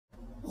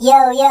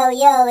Yo, yo,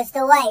 yo, it's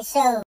the White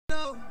Show.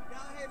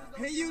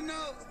 And you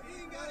know, you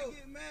ain't gotta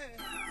get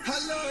mad.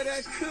 I love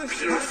that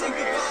cushion. I think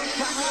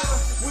about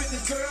with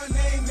this girl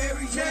named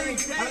Mary Jane.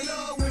 I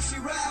love when she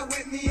ride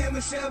with me in my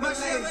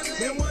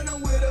Chevrolet. And when I'm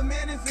with a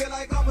man, it feel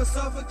like I'ma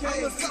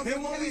suffocate.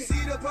 And when we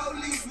see the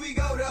police, we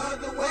go the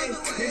other way.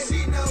 And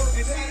she knows,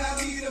 and I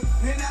need her,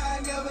 and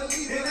I never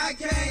leave her. And I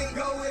can't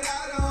go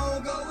without her, I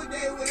don't go with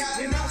that without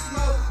her. And I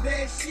smoke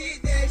that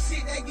shit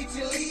that get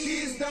you leave.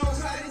 Kids don't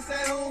try this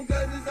at home,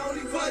 cause it's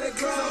only for the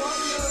grown.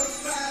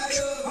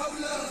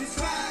 Hold up, just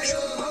fire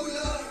up, hold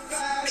up,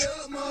 fire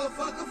up,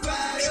 motherfucker,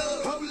 fire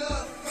up, hold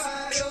up,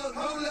 fire up,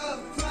 hold up,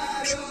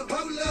 fire up,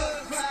 hold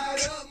up,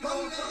 fire up,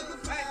 motherfucker,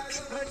 fire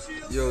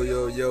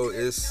up. Yo,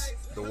 it's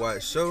the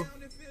White Show.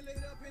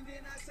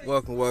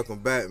 Welcome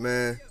back,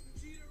 man.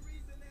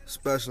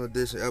 Special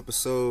edition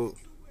episode.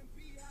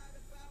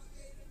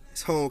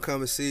 It's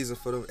homecoming season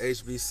for them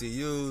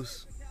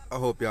HBCUs. I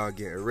hope y'all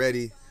getting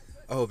ready.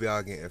 I hope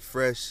y'all getting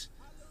fresh.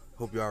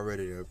 Hope y'all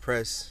ready to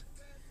impress.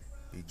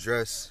 Be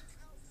dressed.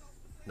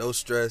 No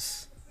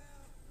stress.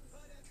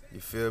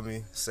 You feel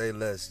me? Say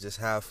less. Just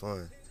have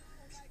fun.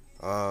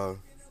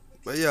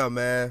 But yeah,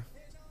 man.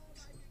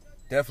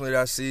 Definitely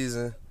that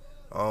season.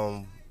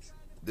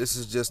 This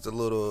is just a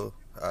little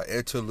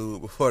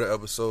interlude before the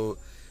episode.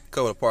 A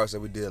couple of parts that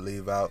we did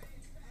leave out.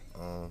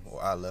 Or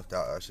I left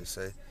out, I should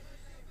say.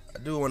 I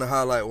do want to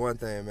highlight one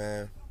thing,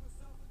 man.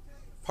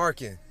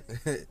 Parking.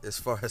 As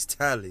far as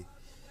tally.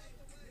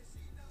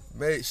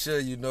 Make sure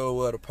you know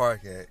where to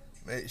park at.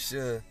 Make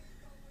sure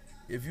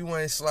if you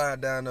ain't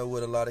sliding down there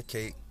with a lot of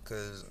cake,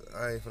 because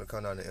I ain't finna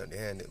come down there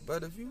empty-handed.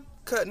 But if you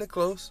cutting it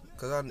close,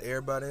 because I know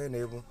everybody ain't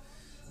able,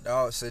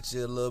 dog, set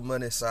you a little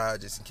money aside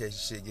just in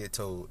case your shit get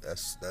towed.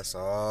 That's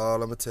all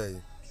I'm going to tell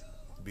you.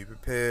 Be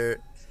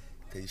prepared,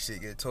 because your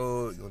shit get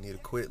towed. You're going to need a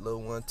quick little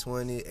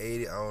 120,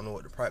 80. I don't know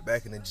what the price.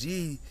 Back in the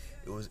G,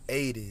 it was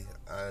 80.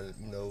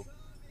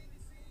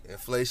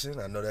 Inflation,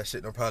 I know that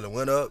shit done probably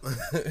went up.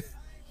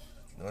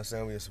 You know what I'm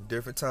saying? We in some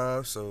different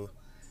times, so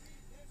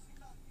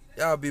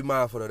y'all be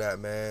mindful of that,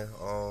 man.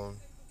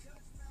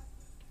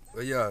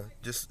 But yeah,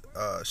 just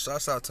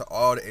shouts out to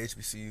all the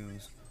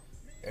HBCUs.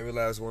 Every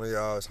last one of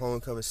y'all. It's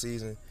homecoming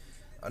season.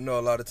 I know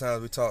a lot of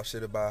times we talk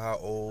shit about how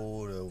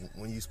old or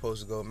when you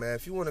supposed to go. Man,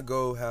 if you want to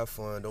go, have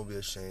fun. Don't be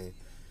ashamed.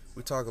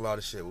 We talk a lot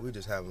of shit, but we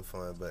just having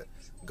fun. But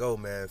go,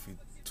 man. If you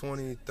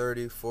 20,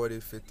 30, 40,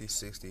 50,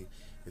 60,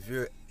 if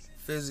you're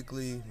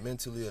physically,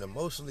 mentally, and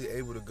emotionally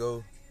able to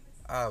go,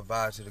 I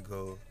advise you to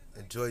go.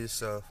 Enjoy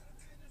yourself.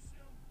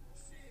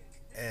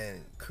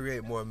 And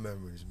create more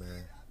memories,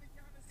 man.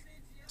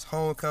 It's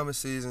homecoming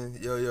season.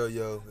 Yo,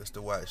 it's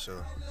the White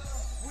Show.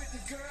 With the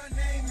girl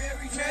named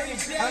Mary Jane.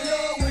 I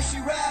love when she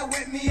ride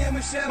with me in my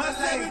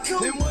Chevrolet.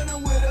 And when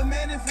I'm with a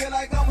man, it feel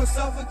like I'ma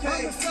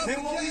suffocate.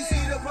 And when we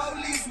see the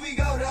police, we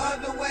go the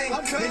other way.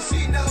 And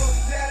she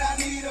knows that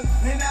I need her,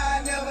 and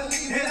I never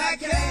leave her. And I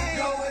can't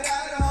go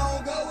without her, I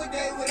don't go with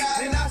that without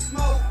her. And I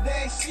smoke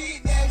that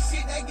shit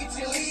that get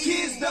you leave.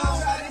 Kids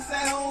don't try this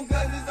at home,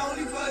 cause it's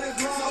only for the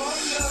grown.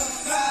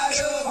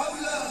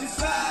 Hold up, just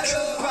fire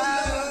up,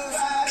 fire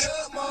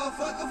up,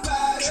 motherfucker,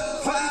 fire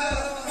up, fire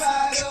up.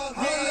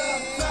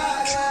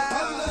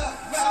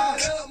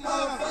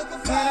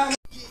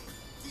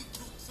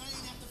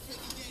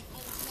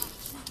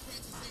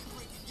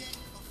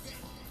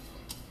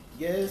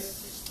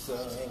 Yes,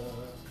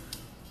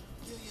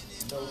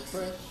 no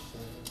pressure.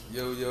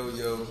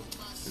 Yo.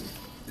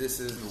 This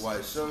is the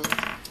White Show.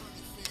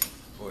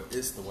 Or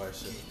it's the White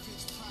Show.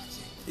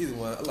 Either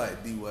one. I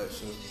like the White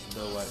Show.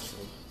 The White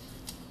Show.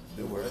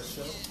 The Wet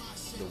Show?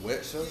 The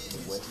Wet Show?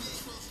 The Wet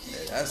Show.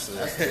 Hey, that's a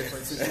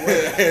different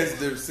situation. That's a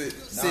different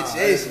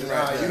situation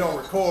right now. You don't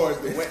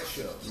record the Wet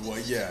Show. Well,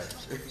 yeah.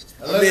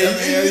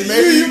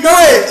 Maybe you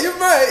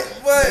might,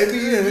 but maybe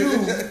you do.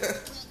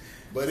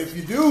 But if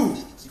you do,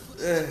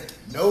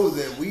 know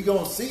that we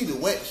gonna see the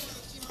Wet Show.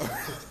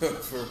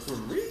 for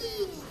real.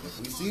 If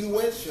we see the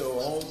Wet Show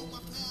on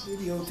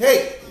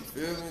videotape, you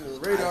feel me?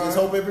 The radar. I just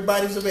hope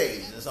everybody's of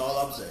age. That's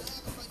all I'm saying.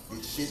 Get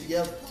your shit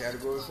together.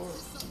 Category 4.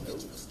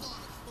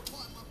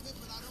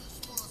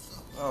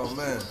 Oh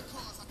man,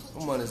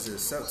 what month is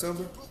this?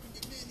 September?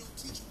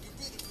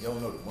 You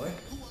don't know the month?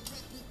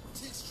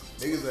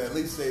 Niggas at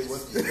least say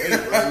what's the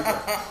date, bro.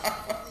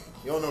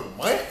 You don't know the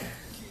month?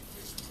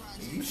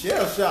 You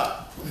shell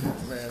shocked.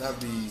 Man,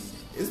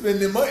 It's been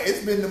the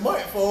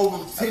month for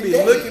over 10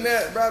 days. Looking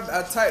at, bro,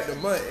 I type the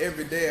month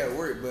every day at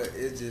work, but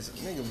it just,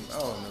 nigga, I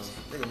don't know.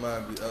 Nigga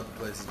might be other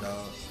places,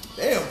 dog.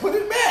 Damn, put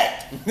it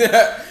back.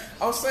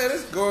 I'm saying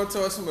it's going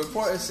towards some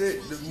important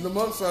shit. The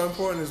months are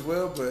important as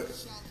well, but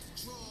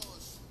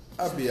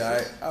I'll be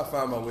alright. I'll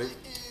find my way.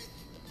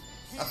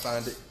 I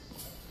find it.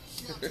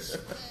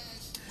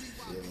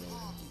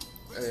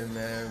 Hey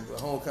man,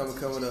 homecoming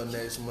coming up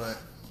next month.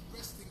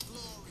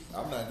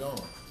 I'm not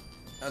going.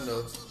 I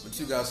know, but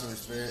you got some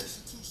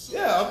experience.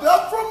 Yeah, I'm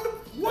from the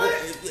what?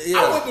 Yeah.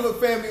 I went to the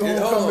family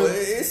homecoming.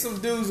 It's some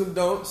do's and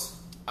don'ts.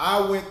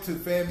 I went to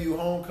FAMU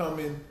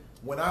homecoming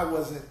when I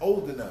wasn't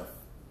old enough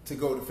to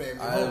go to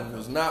family I homecoming.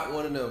 was not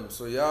one of them.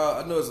 So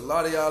y'all, I know there's a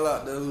lot of y'all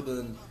out there who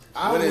done.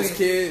 I When as went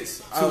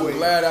kids, I was to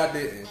glad I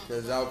didn't,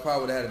 because I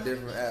probably would have had a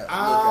different app.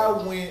 I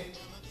went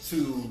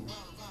to,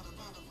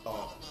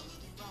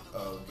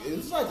 it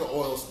was like an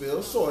oil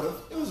spill, sort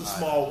of. It was a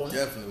small one.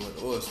 Definitely went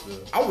to oil spill.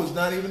 I was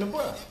not even a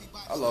bruh.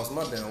 I lost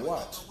my damn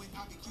watch.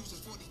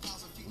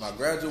 My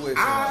graduation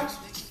I watch.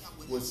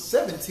 was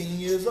 17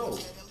 years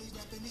old.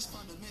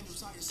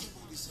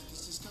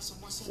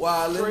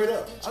 Wildin'. Straight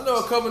up. I know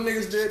a couple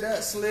niggas did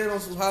that, slid on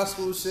some high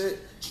school shit,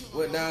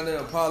 went down there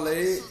and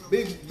parlayed.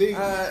 Big.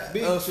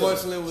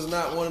 Unfortunately, was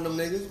not one of them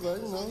niggas,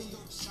 but you know,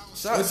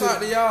 shout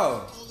out to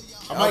y'all.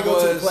 I might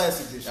go to the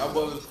Classic this year. Y'all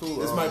boys was cool.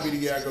 This might be the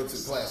year I go to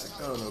the Classic.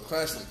 I don't know,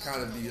 Classic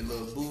kind of be a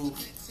little boo.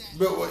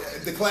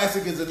 But the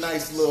Classic is a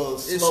nice little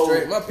It's slow.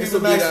 straight. My It's people a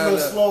be nice down little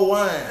there. slow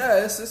wine.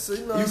 Yeah, it's you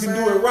know what You I'm can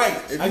saying? do it right.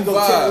 If I you can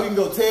vibe. we can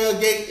go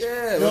tailgate.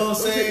 Yeah, you know what I'm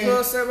saying? You know what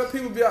I'm saying? My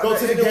people be out Go there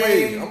to the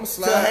anyway. game I'm a till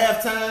slide.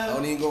 halftime. I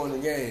don't even go in the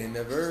game.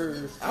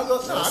 Never. I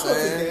go to the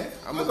game.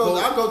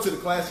 I go to the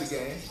Classic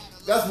game.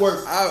 That's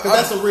worth. Because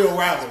that's a real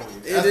rivalry.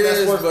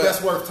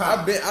 That's worth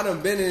time. I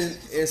done been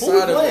inside Who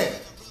was of playing?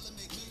 it.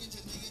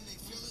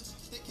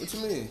 What you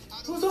mean?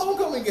 Who was the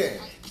homecoming game?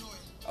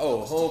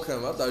 Oh,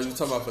 homecoming. I thought you were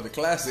talking about for the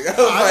Classic. I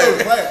know was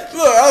the Classic.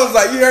 Look, I was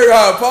like, you heard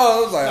how I paused.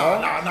 I was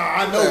like, No,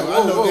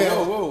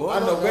 I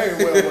know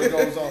very well what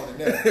goes on in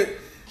there.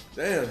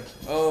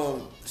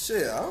 Damn.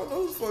 Shit, I don't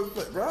know who the fuck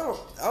play, bro.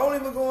 I don't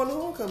even go on the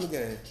homecoming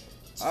game.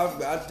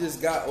 I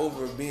just got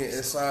over being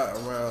inside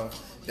around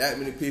that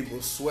many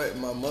people sweating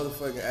my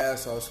motherfucking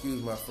ass off.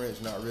 Excuse my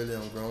French, not really.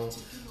 I'm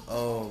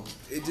grown.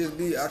 It just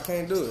be, I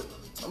can't do it.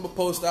 I'm gonna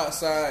post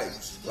outside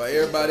while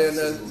everybody in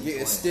there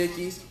getting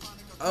sticky.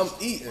 I'm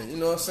eating, you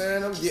know what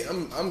I'm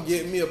saying? I'm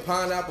getting me a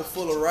pineapple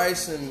full of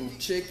rice and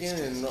chicken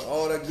and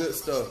all that good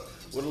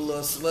stuff with a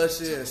little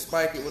slushy and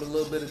spike it with a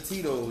little bit of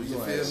Tito's. You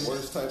feel me?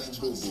 Worst type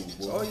of boo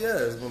boo. Oh yeah,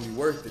 it's gonna be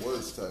worth it.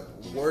 Worst type.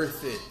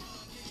 Worth it.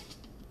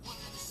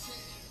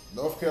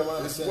 North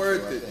Carolina It's Central,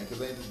 worth I it. think,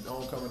 because ain't the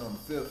homecoming on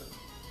the 5th.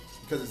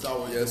 Because it's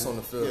always Yeah, it's on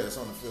the 5th. Yeah, it's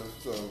on the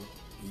 5th. So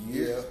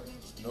yeah,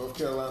 North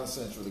Carolina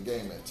Central, the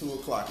game at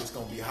 2:00. It's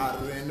gonna be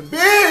hotter than the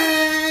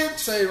bitch.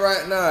 Say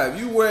right now, if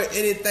you wear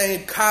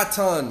anything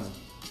cotton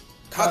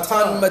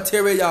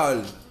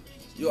material,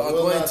 you are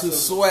will going not to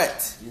sur-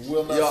 sweat you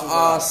will not your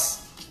survive.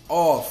 ass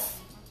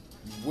off.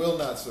 You will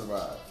not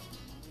survive.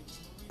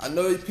 I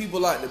know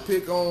people like to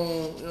pick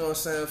on, you know what I'm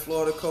saying,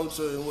 Florida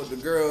culture and what the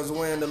girls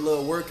wearing the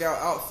little workout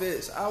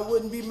outfits. I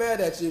wouldn't be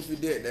mad at you if you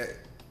did that.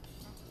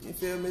 You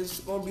feel me? It's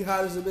gonna be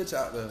hot as a bitch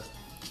out there.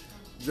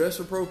 Dress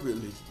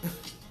appropriately.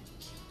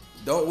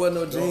 Don't wear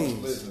no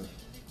jeans. Listen.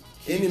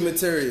 Any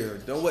material.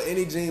 Don't wear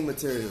any jean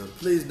material.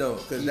 Please don't.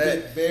 Because Keep that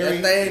it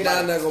very thing down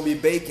light. there gonna be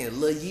baking.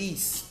 Little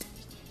yeast.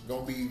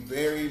 Gonna be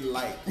very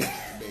light,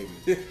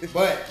 baby.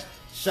 But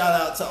shout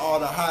out to all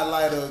the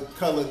highlighter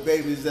colored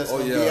babies that's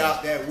gonna be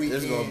out that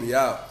weekend. It's gonna be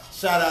out.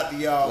 Shout out to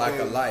y'all. Like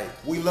baby. a light.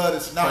 We love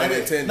this. Nah, Pun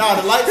intended.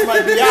 the lights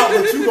might be out,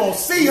 but you gonna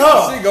see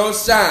her. She gonna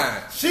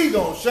shine. She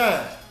gonna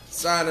shine.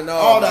 Shining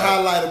All the night.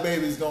 highlighter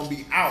babies gonna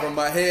be out. From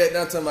my head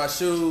down to my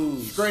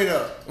shoes. Straight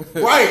up.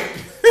 Right.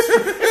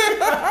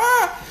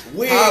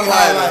 Wig Highlighter.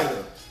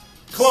 highlighter.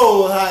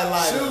 Clothes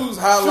highlighter. Shoes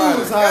highlighter.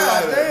 Shoes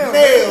God highlighter. damn,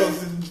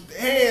 Nails and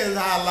hands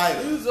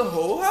highlighter. Use a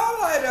whole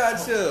highlighter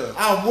out here.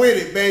 I'm with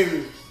it,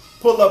 baby.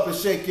 Pull up and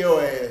shake your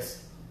ass.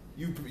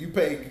 You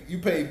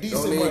pay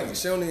decent money.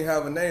 She don't even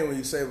have a name when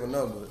you save a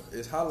number.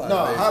 It's highlighter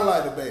No, baby.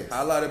 highlighter baby.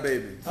 Highlighter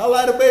baby.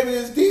 Highlighter baby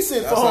is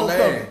decent That's for her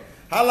homecoming. name.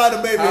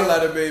 Highlighter baby.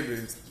 Highlighter baby.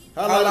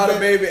 Highlighter Highlighter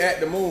baby. baby at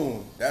the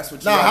moon. That's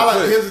what you No, gotta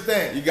put. here's the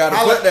thing. You gotta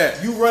put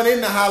that. You run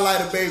into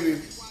highlighter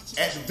baby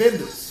at the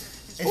vendors,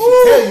 and Ooh.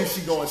 she tell you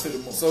she going to the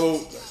moon.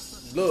 So,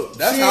 look,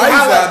 that's She how ain't I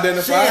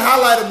used to She identify. ain't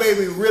highlighter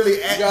baby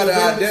really at You gotta the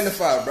vendors.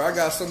 identify, bro. I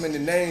got so many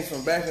names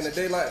from back in the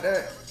day like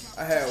that.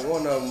 I had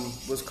one of them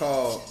was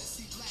called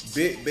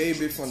Big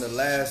Baby from the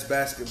last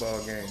basketball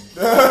game.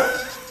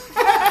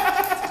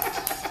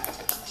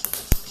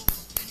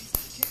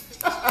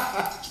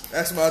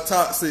 That's my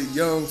toxic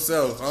young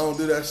self. I don't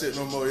do that shit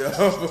no more,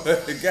 y'all.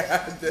 But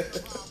goddamn.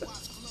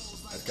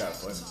 That's kind of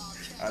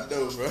funny. I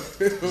know, bro.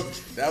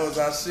 That was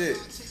our shit.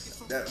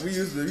 That we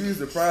used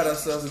to pride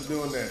ourselves in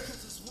doing that.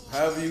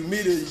 However you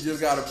meet it, you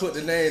just gotta put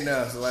the name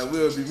down. So like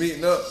we'll be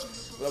meeting up.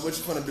 Like, what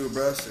you finna do,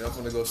 bro? Shit, I'm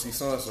finna go see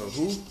so and so.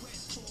 Who?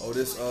 Oh,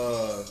 this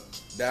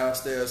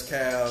downstairs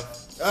Cal.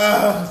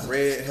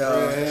 Red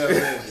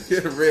hair.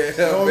 Red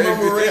hair, Don't baby.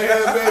 remember red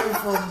hair baby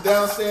from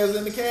downstairs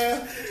in the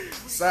cab?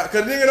 Cause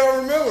nigga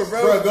don't remember,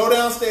 bro. Bro, go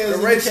downstairs. The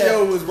in the ratio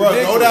cab. was Bro,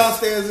 ridiculous. go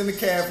downstairs in the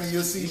cab and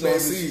you'll see, You gonna baby.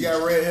 see. She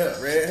got red hair.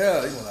 Red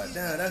hair. You like,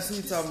 damn, that's who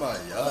you talking about,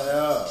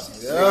 y'all.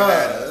 Yeah. Nigga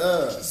had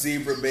a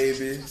zebra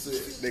baby.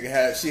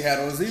 Nigga she had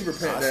on a zebra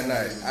print that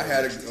night. I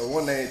had a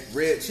one named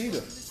Red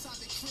Cheetah.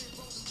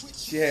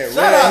 She had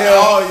Shout out red to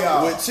all hair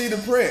y'all. with cheetah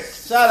print.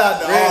 Shout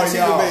out to Red all cheetah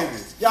y'all.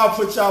 baby. Y'all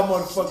put y'all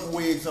motherfucking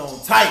wigs on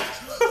tight.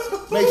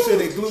 Make sure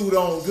they glued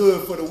on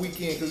good for the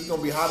weekend because it's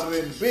gonna be hotter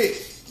than the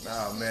bitch.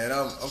 Nah, man,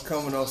 I'm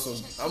coming on some.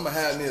 I'm gonna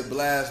have me a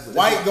blast. But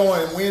White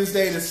going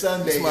Wednesday to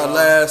Sunday. It's my y'all.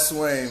 last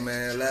swing,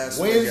 man. Last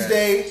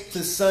Wednesday to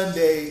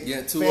Sunday.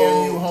 Getting too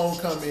FAMU old.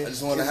 homecoming. I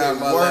just want to is have a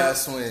my work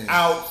last swing.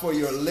 out for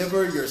your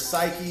liver, your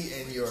psyche,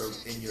 and your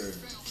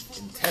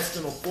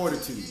intestinal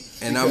fortitude.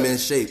 And I'm in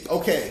shape.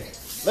 Okay.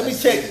 Let me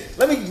check.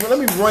 Let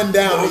me run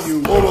down to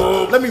you.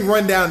 Let me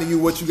run down to you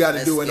what you got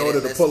to do in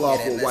order to pull off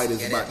what White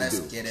is about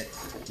to do.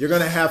 You're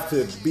gonna have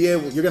to be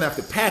able. You're gonna have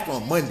to pack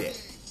on Monday.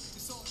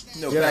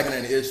 No, packing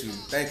ain't an issue.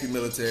 Thank you,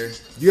 military.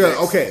 You're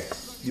Next. okay.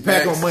 You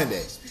pack Next. on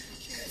Monday.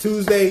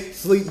 Tuesday,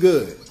 sleep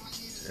good.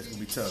 That's gonna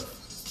be tough.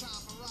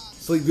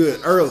 Sleep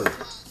good early.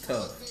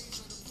 Tough.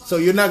 So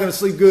you're not gonna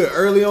sleep good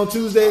early on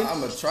Tuesday.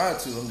 I'm gonna try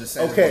to. I'm just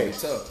saying Okay.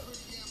 it's gonna be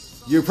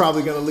tough. You're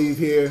probably gonna leave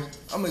here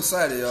I'm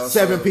excited, y'all.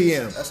 7 So,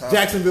 p.m. That's how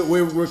Jacksonville.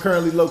 We're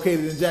currently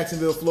located in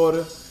Jacksonville,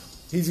 Florida.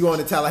 He's going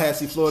to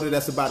Tallahassee, Florida.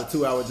 That's about a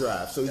 2-hour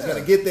drive. So he's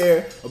gonna get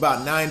there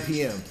about 9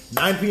 p.m.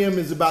 9 p.m.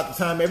 is about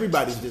the time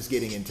everybody's just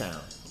getting in town.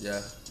 Yeah.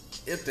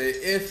 If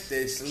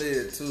they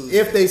slid Tuesday.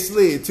 If they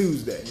slid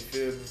Tuesday. You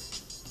feel me?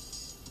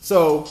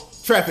 So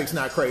traffic's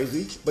not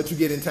crazy, but you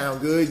get in town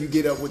good. You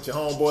get up with your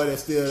homeboy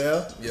that's still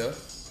there. Yeah.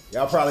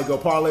 Y'all probably go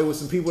parlay with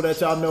some people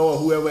that y'all know or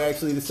whoever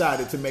actually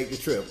decided to make the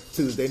trip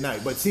Tuesday night.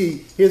 But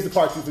see, here's the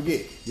part you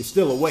forget. You're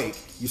still awake.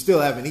 You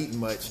still haven't eaten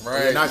much.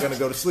 Right. You're not going to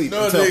go to sleep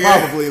No, until nigga.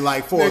 probably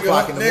like 4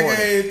 o'clock in the morning.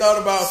 Nigga ain't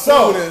thought about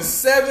So, food in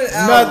 7 Nothing.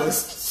 hours.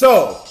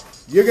 So,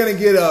 you're going to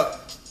get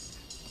up.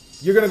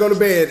 You're going to go to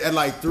bed at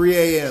like 3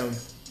 a.m.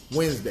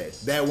 Wednesday.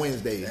 That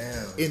Wednesday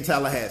Damn. in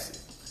Tallahassee.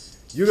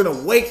 You're going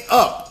to wake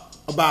up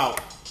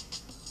about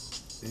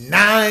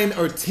 9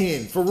 or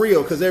 10. For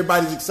real, because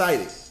everybody's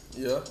excited.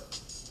 Yeah.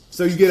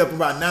 So you get up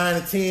about 9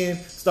 or 10,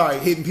 start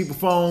hitting people's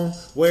phone,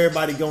 where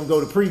everybody gonna go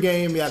to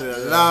pregame, yada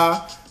yada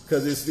yada,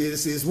 because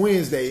it's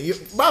Wednesday.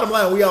 Bottom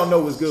line, we all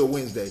know it's good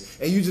Wednesday,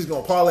 and you just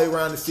gonna parlay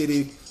around the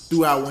city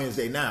throughout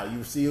Wednesday. Now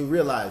you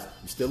realize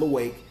you're still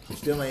awake, you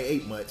still ain't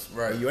ate much,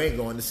 Right. and you ain't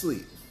going to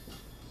sleep.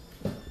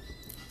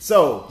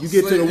 So you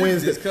get to the You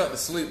Wednesday just cut the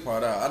sleep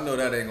part out. I know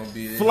that ain't gonna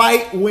be it.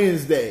 flight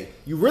Wednesday.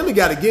 You really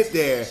got to get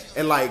there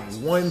at like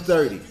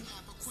 1:30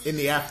 in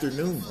the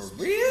afternoon. For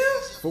real?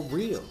 For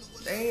real.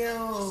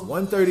 Damn.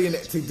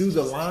 1:30 to do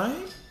the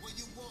line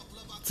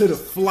to the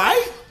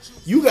flight.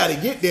 You got to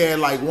get there at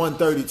like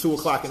 1:30, 2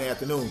 o'clock in the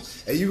afternoon,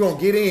 and you're gonna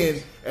get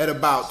in at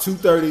about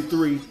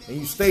 2:33, and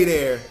you stay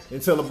there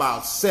until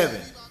about 7.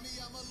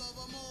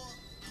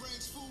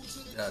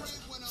 Gotcha.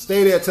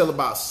 Stay there till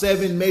about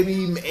 7, maybe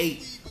even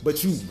 8.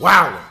 But you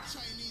wildin'.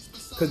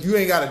 Cause you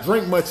ain't got to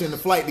drink much in the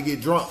flight to get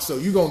drunk, so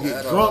you gonna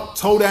get drunk,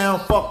 toe down,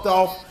 fucked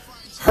off,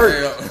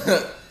 hurt,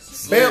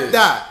 bamped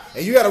out,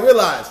 and you got to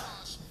realize.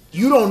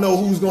 You don't know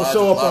who's going to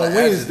show up on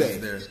Wednesday.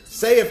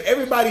 Say if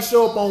everybody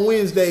show up on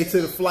Wednesday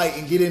to the flight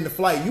and get in the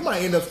flight, you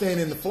might end up staying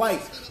in the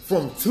flight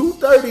from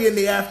 2:30 in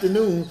the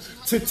afternoon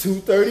to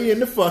 2:30 in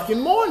the fucking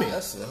morning.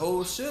 That's the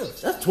whole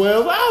shift. That's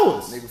 12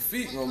 hours. Nigga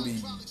feet gonna be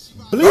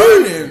Bleeding.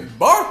 burning,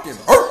 barking.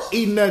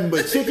 Eating nothing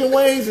but chicken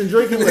wings and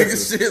drinking liquor.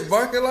 Nigga shit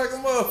barking like a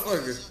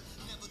motherfucker.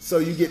 So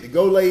you get to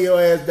go lay your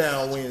ass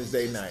down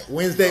Wednesday night.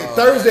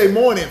 Thursday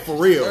morning for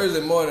real. Thursday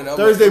morning. I'm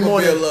Thursday gonna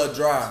morning. be a little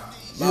dry.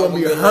 You gonna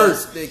be a hurt. little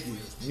sticky.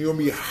 You're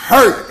gonna be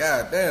hurt.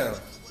 God damn.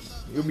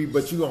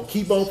 But you're gonna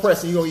keep on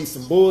pressing. You're gonna eat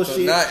some bullshit.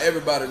 So not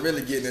everybody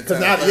really getting in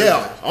town.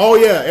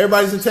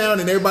 Everybody's in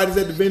town and everybody's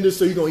at the vendors,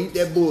 so you're gonna eat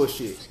that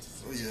bullshit.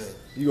 Oh, yeah.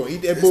 You're gonna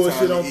eat that It's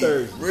bullshit time on to eat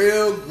Thursday.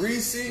 Real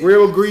greasy.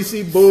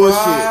 Greasy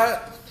bullshit. Fried.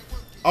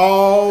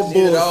 All Need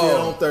it bullshit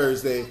all. on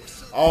Thursday,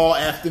 all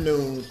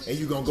afternoon, and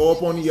you're gonna go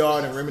up on the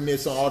yard and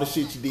reminisce on all the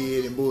shit you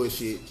did and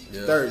bullshit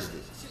Thursday.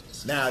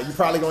 Now, you're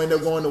probably going to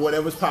end up going to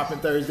whatever's popping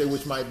Thursday,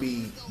 which might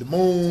be the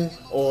moon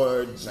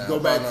or go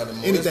back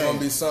anything. It's going to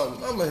be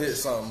something. I'm going to hit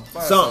something.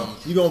 Something.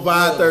 You're going to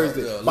vibe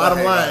Thursday. Yeah,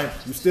 Bottom line,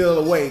 you still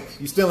awake.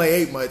 You still ain't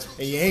ate much,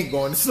 and you ain't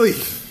going to sleep.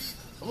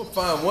 I'm going to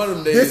find one of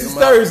them days. This is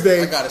Thursday.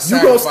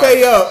 You're going to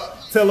stay up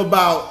till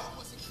about,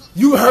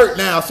 you hurt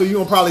now, so you're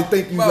going to probably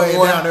think you laid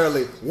down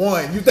early.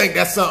 1, you think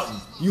that's something.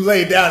 You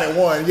laid down at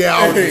 1. Yeah,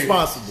 I was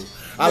responsible.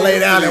 I lay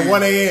down at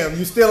 1 a.m.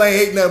 You still ain't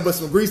ate nothing but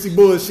some greasy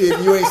bullshit,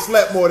 and you ain't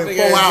slept more than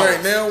 4 hours.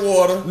 Drink nail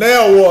water.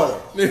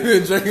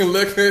 Nigga drinking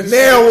liquor.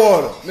 Nail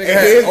water. And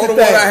here's the thing.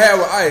 Water I had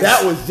with ice.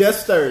 That was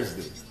just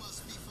Thursday.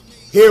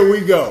 Here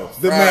we go.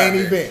 The main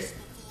event.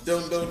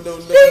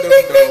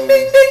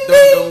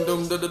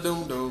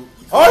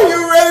 Are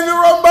you ready to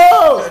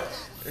rumble?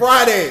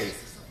 Friday.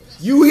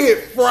 You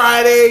hit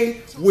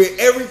Friday with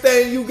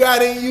everything you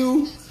got in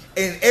you.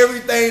 And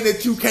everything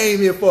that you came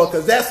here for,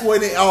 because that's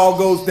when it all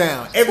goes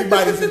down.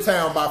 Everybody's in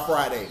town by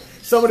Friday.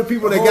 Some of the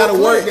people that got to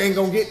work ain't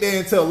going to get there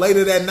until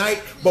later that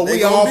night, but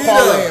we all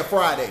parlaying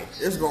Friday.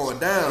 It's going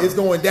down. It's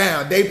going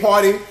down. Day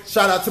party.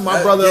 Shout out to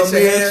my brother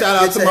Amir.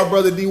 Shout out to my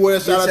brother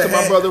D-West. Shout out to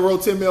my brother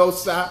Rotimio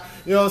Side.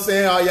 You know what I'm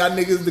saying? All y'all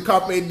niggas, the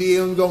Carpe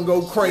Diem going to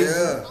go crazy.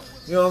 Yeah.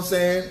 You know what I'm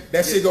saying?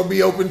 That shit gonna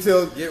be open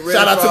till.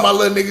 Shout out to my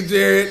little nigga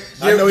Jared.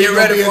 I know he's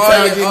gonna be in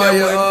town getting that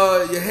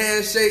money. Your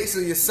handshakes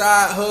and your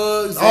side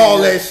hugs, all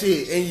that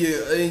shit, and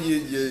your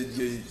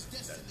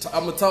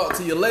I'm gonna talk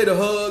to you later.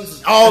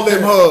 Hugs. All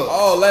them hugs.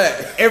 All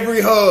that.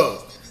 Every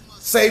hug.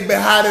 Say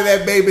behind to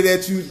that baby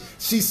that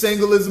she's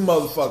single as a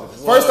motherfucker.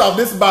 First off,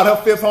 this is about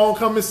her 5th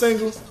homecoming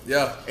single.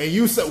 Yeah. And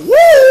you said,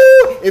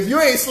 woo! If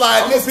you ain't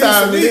sliding this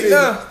time,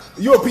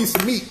 you a piece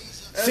of meat.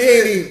 She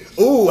ain't even,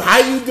 ooh, how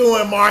you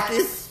doing,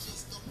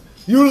 Marcus?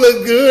 You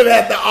look good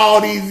after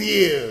all these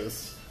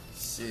years.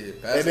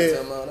 Shit, pass it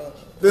to my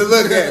Then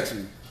look at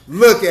you.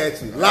 Look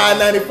at you. Line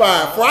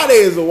 95. Friday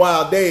is a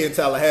wild day in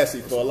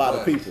Tallahassee for a lot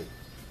of people.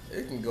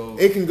 It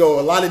can go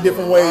a lot of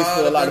different ways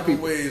for a lot of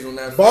people.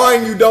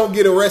 Barring you don't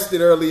get arrested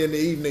early in the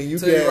evening, you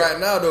can. Right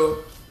now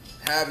though,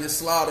 have your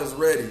sliders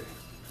ready.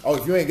 Oh,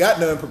 if you ain't got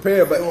nothing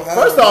prepared, but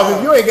first off,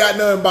 if you ain't got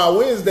nothing by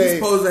Wednesday,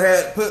 you supposed to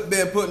have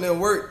been putting in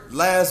work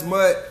last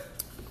month.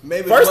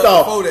 Maybe first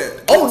off, before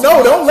that. Oh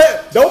no,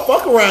 don't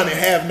fuck around and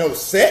have no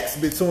sex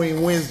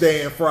between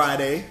Wednesday and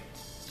Friday.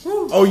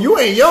 Oh, you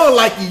ain't young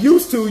like you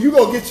used to. You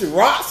gonna get your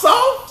rocks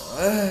off?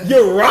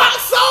 Your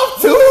rocks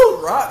off too?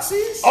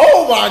 Roxy's?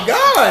 Oh my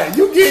God.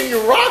 You getting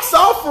your rocks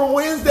off from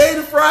Wednesday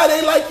to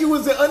Friday like you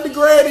was an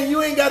undergrad and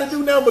you ain't got to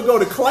do nothing but go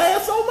to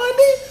class on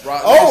Monday?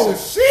 Oh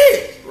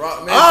shit.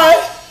 Rock Nation. All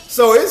right.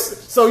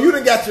 So you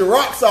done got your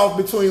rocks off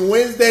between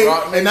Wednesday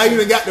and now you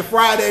done got to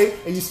Friday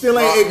and you still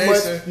ain't ate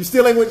much. You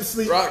still ain't went to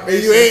sleep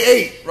and you ain't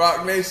ate.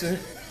 Rock Nation.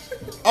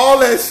 All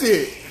that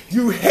shit.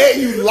 You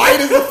light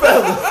as a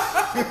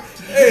feather.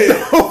 Hey,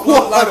 no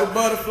water, like a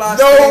butterfly,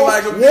 no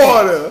like a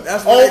water.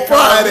 That's what on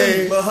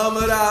Friday.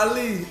 Muhammad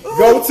Ali. Ooh.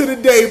 Go to the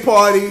day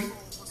party.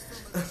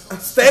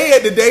 Stay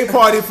at the day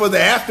party for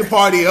the after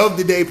party of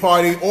the day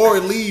party,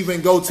 or leave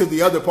and go to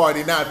the other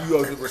party. Now, if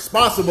you're a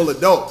responsible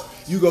adult,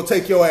 you go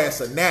take your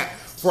ass a nap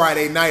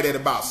Friday night at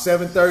about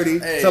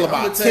 7:30 till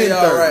about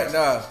 10:30. Right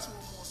now,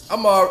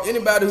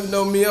 anybody who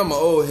know me, I'm an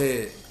old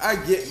head. I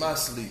get my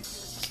sleep.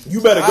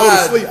 You better go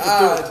to sleep.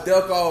 I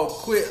duck off,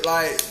 quit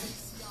like.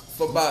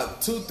 For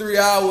about 2-3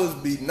 hours,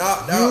 be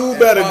knocked out. You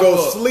better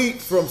go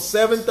sleep from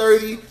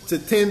 7:30 to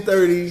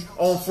 10:30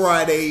 on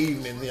Friday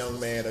evening, young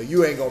man, or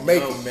you ain't gonna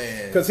make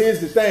it. Because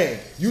here's the thing: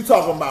 you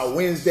talking about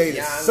Wednesday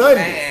to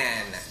Sunday.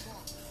 Man.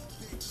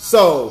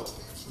 So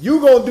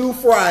you gonna do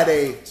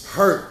Friday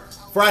hurt.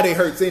 Friday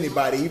hurts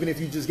anybody, even if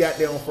you just got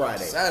there on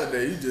Friday.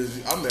 Saturday,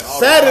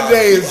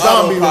 Saturday is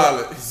zombie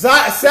land.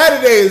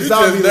 Saturday is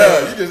zombie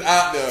land. You just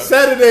out there.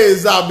 Saturday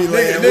is zombie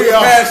land. Nigga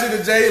pass you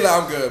to jail,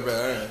 I'm good,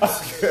 man.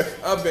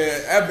 I've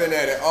been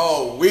at it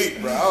all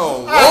week, bro. I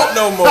don't want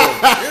no more.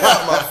 Get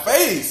out my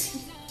face.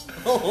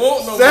 I don't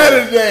want no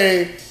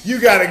Saturday, more.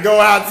 You gotta go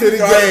out to the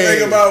game.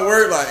 Think about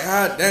work like,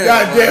 God damn,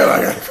 I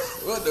gotta.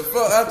 What the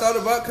fuck? I thought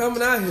about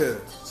coming out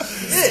here.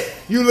 Shit.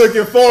 You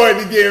looking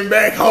forward to getting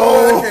back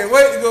home? I can't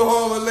wait to go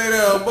home and lay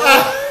down, boy.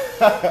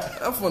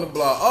 I'm finna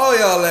block all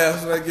y'all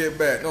ass when I get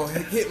back. Don't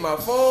hit my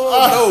phone. No,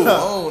 I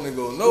don't want to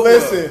go nowhere.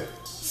 Listen,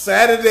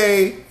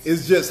 Saturday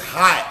is just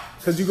hot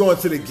because you're going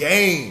to the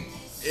game.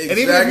 Exactly. And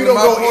even if you don't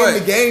go in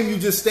the game, you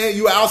just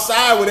you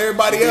outside with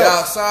everybody else.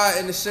 Outside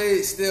in the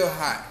shade, still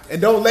hot.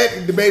 And don't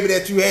let the baby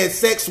that you had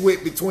sex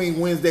with between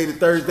Wednesday to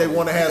Thursday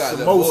want to have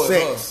some more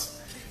sex.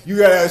 You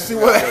gotta. She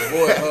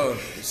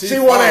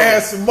want to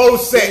have some more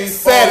sex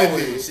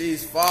Saturday.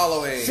 She's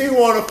following. She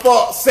want to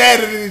fuck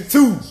Saturday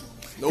too.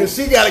 Because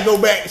she got to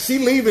go back. She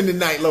leaving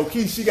tonight, low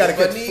key. She got to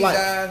catch a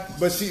flight.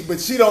 But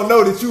she don't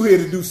know that you here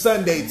to do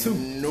Sunday too.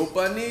 Nope,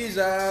 I need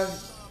y'all.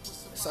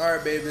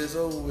 Sorry, baby, it's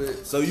over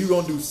with. So you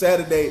gonna do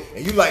Saturday,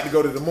 and you like to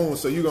go to the moon,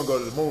 so you gonna go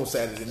to the moon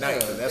Saturday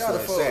night. Yeah, that's where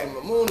it's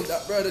at. Moon,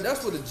 brother,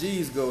 that's where the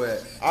G's go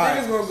at.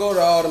 Niggas gonna go to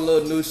all the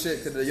little new shit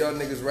because the young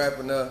niggas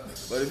rapping up.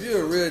 But if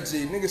you're a real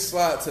G, niggas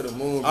slide to the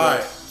moon, bro.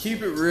 Right.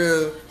 Keep it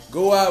real.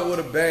 Go out with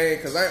a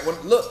bang, cause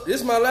look,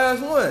 this is my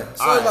last one.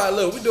 So like,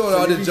 look, we doing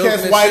all this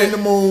joking and shit. In the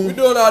moon. We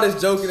doing all this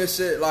joking and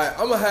shit. Like,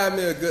 I'm gonna have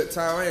me a good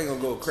time. I ain't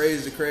gonna go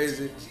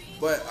crazy,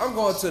 but I'm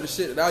going to the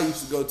shit that I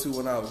used to go to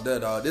when I was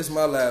dead. This is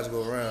my last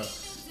go around.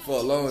 For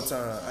a long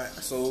time.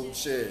 So,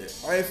 shit.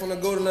 I ain't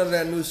finna go to none of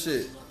that new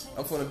shit.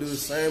 I'm finna do the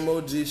same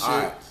OG shit.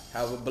 Right.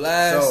 Have a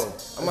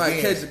blast. So, I might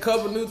catch a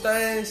couple new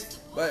things,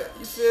 but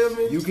you feel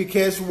me? You can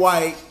catch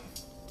White.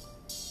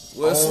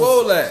 Where's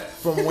Swole at?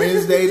 From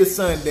Wednesday to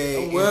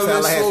Sunday in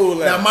Tallahassee.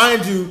 Now,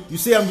 mind you, you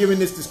see I'm giving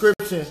this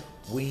description.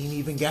 We ain't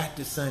even got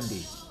to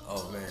Sunday.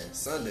 Oh, man.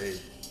 Sunday.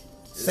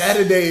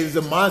 Saturday is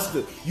a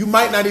monster. You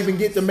might not even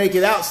get to make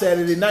it out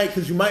Saturday night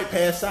because you might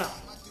pass out.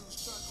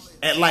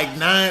 At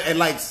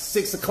like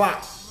 6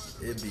 o'clock.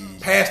 It'd be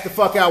pass the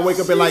fuck out, wake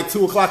up at like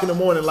 2 o'clock in the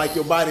morning, like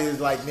your body is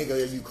like, nigga,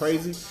 are you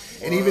crazy?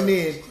 And even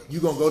then, you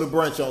gonna go to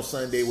brunch on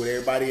Sunday with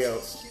everybody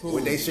else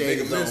with their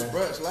shades on. Nigga missed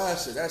brunch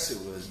last shit. That shit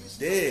was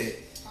dead.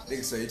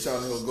 Nigga said, you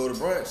trying to go to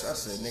brunch? I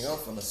said, nigga, I'm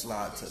finna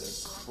slide to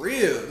the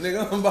crib.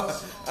 Nigga,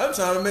 I'm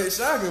trying to make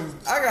sure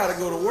I gotta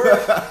go to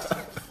work.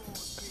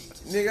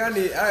 Nigga,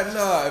 if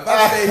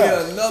I stay here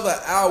another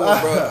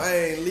hour, bro, I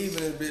ain't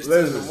leaving this bitch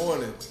till in the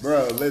morning.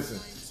 Bro, listen.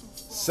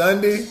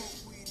 Sunday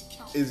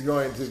is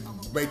going to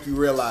make you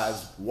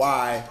realize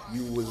why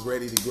you was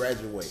ready to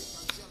graduate,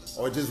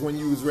 or just when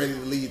you was ready to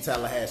leave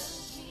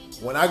Tallahassee.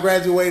 When I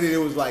graduated, it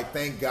was like,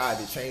 thank God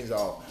the chains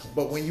off.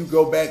 But when you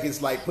go back,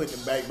 it's like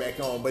putting them back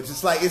on. But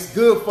it's like, it's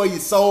good for your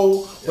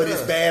soul, but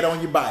it's bad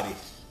on your body.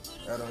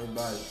 Bad on your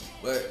body.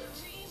 But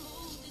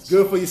it's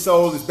good for your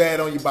soul, it's bad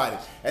on your body.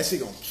 That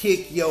shit gonna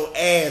kick your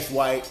ass,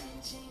 White.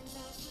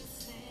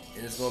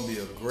 And it's gonna be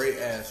a great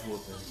ass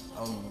whooping.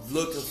 I'm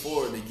looking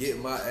forward to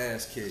getting my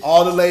ass kicked.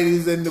 All the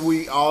ladies in the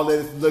week, all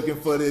that's looking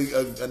for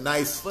a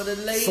nice, For the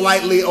ladies.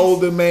 slightly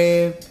older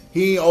man.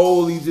 He ain't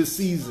old, he's just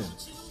seasoned.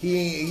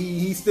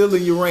 He's still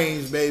in your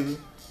range, baby.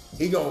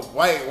 He gonna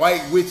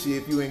white with you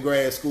if you in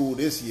grad school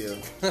this year.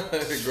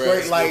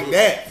 Straight like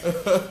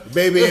that.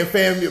 Baby in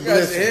family. You got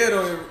your head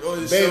on your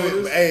baby,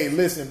 shoulders. hey,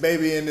 listen,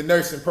 baby in the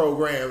nursing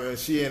program, and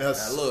she and her.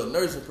 That little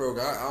nursing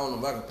program, I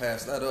don't know if I can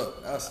pass that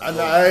up. That's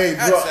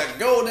That's a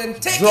golden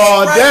ticket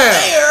draw right down.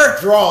 there.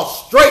 Draw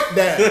straight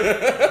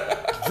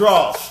down.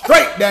 Draw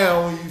straight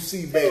down when you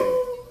see baby.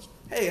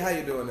 Hey, how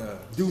you doing now?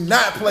 Do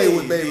not play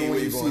with baby Hey, when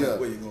you see her.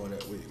 Where you going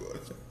at? Where you going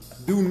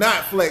at? Do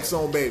not flex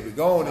on baby.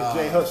 Go on and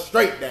Jay her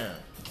straight down.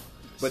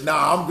 But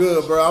nah, I'm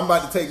good, bro. I'm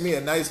about to take me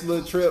a nice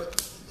little trip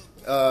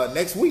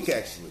next week,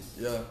 actually.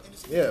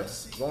 Yeah,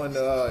 Going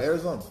to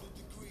Arizona.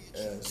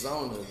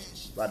 Arizona.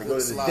 About to go to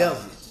the Slide.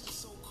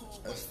 desert.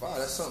 That's fine.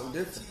 That's something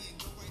different.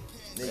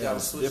 They Yeah, gotta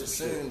it's switch the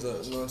different scenes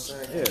up. You know what I'm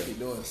saying? Yeah. Can't keep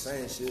doing the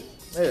same shit.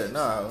 Yeah,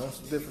 nah, on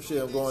some different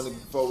shit. I'm going to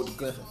forward with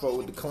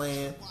the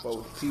clan,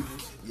 forward with the people.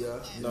 Yeah,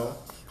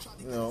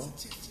 You know.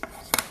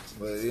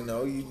 But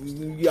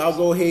y'all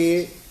go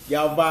ahead.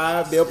 Y'all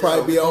vibe. There'll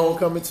probably be a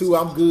homecoming too.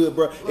 I'm good,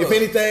 bro. If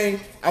anything,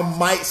 I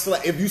might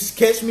slide. If you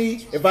catch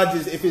me,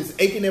 if it's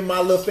aching in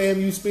my little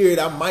FAMU spirit,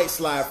 I might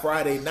slide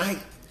Friday night.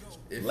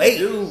 If Late.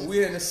 you do,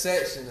 we're in the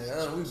section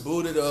and we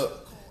booted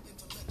up.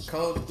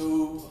 Come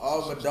through,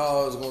 all my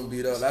dogs gonna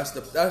beat up. That's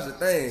the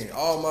thing.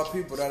 All my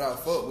people that I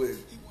fuck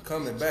with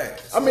coming back.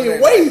 So I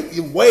mean,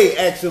 way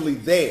actually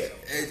there.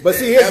 But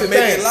see, here's the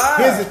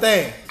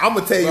thing. I'm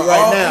gonna tell you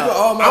right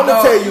now. I'm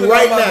gonna tell you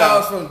right my now.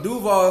 dogs from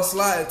Duval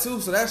sliding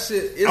too, so that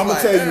shit is I'm gonna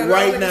like, tell you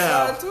right niggas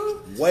now. sliding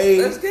too?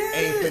 Way Let's get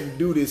ain't it. finna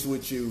do this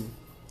with you.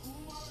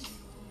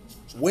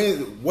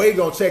 Way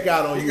gonna check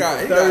out on He you got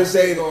from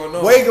Thursday. shit going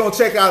on. Way gonna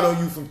check out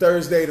on you from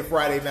Thursday to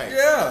Friday night.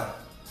 Yeah,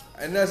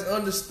 and that's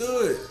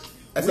understood.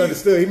 That's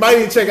understood. He might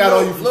even check out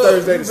on you from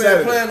Thursday to we've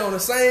Saturday. been playing on the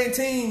same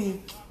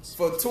team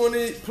for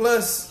 20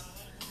 plus.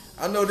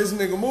 I know this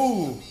nigga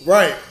move.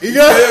 Right. He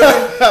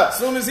got. As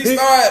soon as he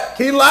start,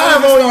 he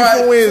live on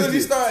you for Wednesday. As soon as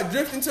he start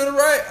drifting to the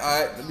right,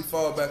 all right, let me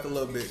fall back a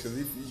little bit because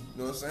you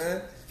know what I'm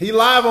saying. He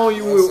live on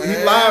you. You know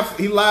what I'm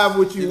He live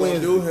with you He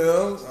Wednesday. gonna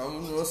do him.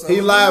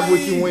 He live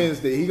with you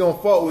Wednesday. He gonna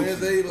fuck with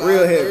Wednesday, you live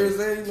real heavy.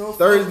 Thursday,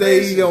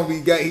 Thursday he gonna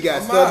be he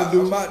got stuff to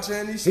do. I'm out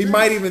tearing these He streets.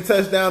 might even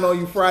touch down on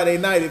you Friday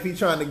night if he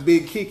trying to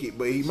big kick it,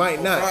 but he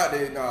might not.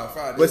 Friday.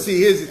 But see,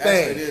 here's the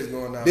thing. Actually, it is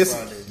going down This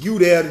Friday. you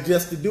there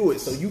just to do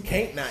it, so you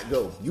can't not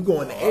go. You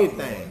going to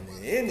everything.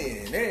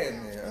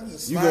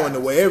 You going to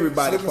where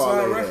everybody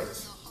parlay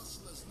at.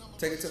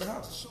 Take it to the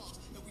house.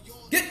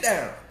 Get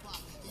down.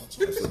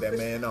 That's what that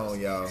man on,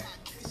 y'all.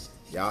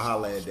 Y'all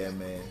holla at that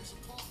man.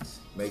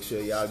 Make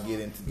sure y'all get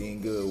into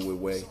getting good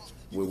with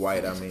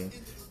White. I mean,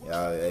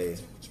 y'all, hey.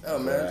 Oh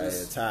man,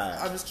 tired.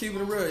 I just keep it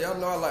real. Y'all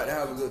know I like to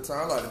have a good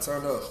time. I like to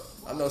turn up.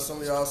 I know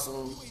some of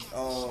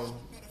y'all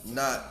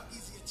not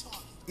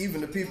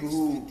even the people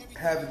who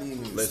haven't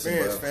even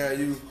experienced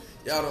FAMU.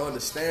 Y'all don't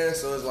understand.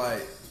 So it's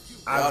like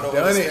y'all don't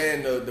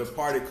understand the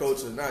party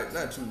culture.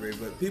 Not you, Ray,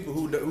 but people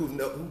who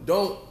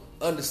don't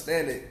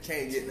understand it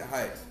can't get the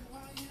hype.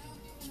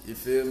 You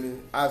feel me?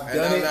 I'm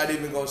not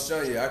even gonna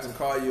show you. I can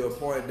call you a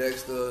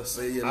Poindexter,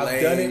 say you're lame.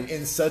 I've done it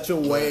in such a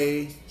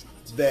way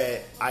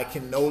that I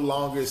can no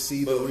longer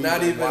see the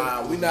reason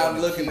why. We're not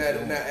looking at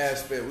it in that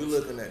aspect. We're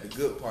looking at the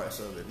good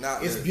parts of it.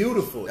 It's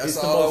beautiful. That's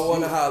all I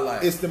want to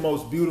highlight. It's the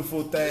most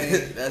beautiful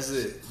thing. That's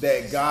it.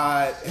 That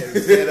God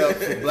has set up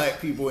for black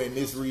people in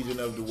this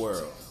region of the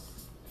world.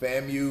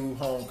 FAMU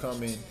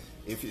homecoming.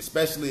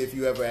 Especially if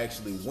you ever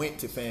actually went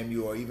to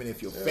FAMU, or even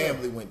if your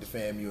family went to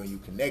FAMU and you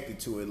connected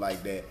to it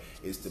like that,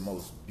 it's the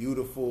most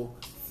beautiful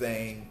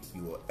thing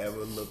you will ever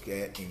look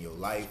at in your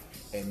life.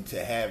 And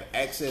to have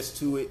access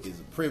to it is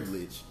a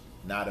privilege,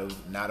 not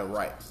a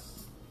right.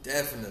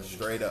 Definitely.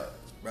 Straight up.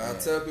 Bro, I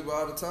tell people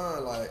all the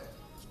time, like,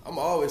 I'm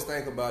always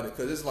think about it,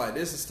 because it's like,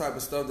 this is the type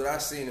of stuff that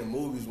I've seen in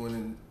movies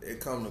when it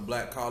comes to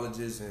black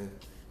colleges and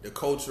the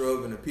culture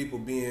of it and the people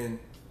being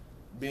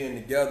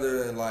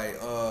together and like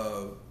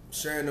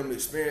sharing them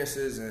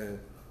experiences and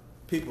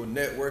people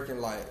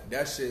networking. Like,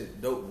 that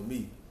shit dope to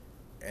me.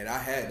 And I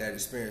had that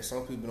experience.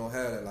 Some people don't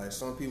have that. Like,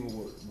 some people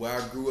where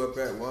I grew up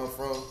at, where I'm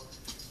from,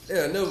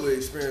 they'll never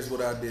experience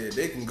what I did.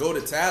 They can go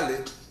to Tally.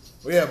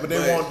 Yeah, but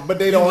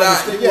they don't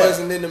understand. You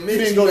wasn't in the mix.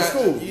 You didn't go to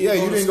school. You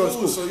didn't go to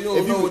school, so you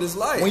don't know what it's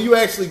like. When you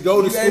actually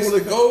go to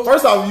school,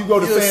 first off, you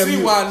go to FAMU. You'll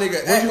see why a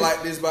nigga act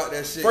like this about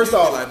that shit. First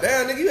off, like,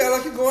 damn, nigga, you act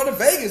like you going to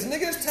Vegas.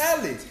 Nigga, it's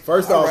Tally.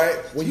 First off,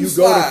 when you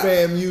go to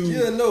FAMU,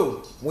 you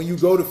know. When you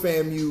go to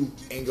FAMU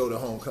and go to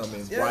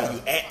homecoming, while you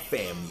at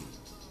FAMU,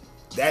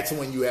 that's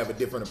when you have a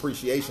different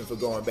appreciation for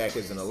going back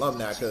as an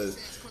alumni, because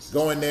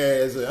going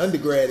there as an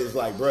undergrad is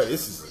like, bro,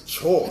 this is a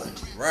chore.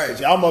 Right.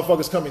 'Cause y'all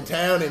motherfuckers come in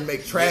town and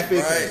make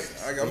traffic. Right.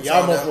 And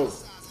y'all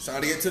motherfuckers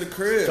trying to get to the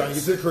crib. trying to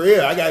get to the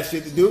career. I got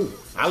shit to do.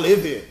 I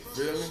live here.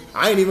 Feel me?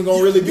 I ain't even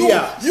gonna really be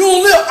out. You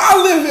don't live.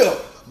 I live here.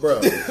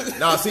 Bro,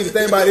 now see the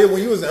thing about it,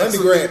 when you was an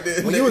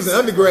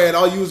undergrad,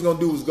 all you was gonna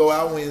do was go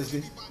out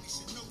Wednesday.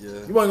 Yeah.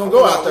 You wasn't gonna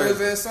go out Thursday.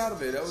 Wednesday and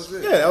Saturday. That was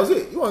it. Yeah, that was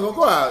it. You wasn't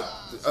gonna go out.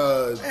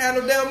 I had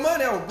no damn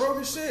money. I was broke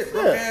as shit.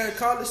 Broke ass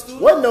college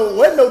student. Wasn't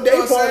no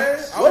day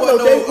party. I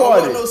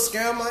wasn't no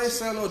scam. I ain't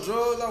selling no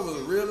drugs. I was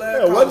a real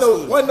ass college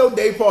student. Wasn't no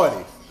day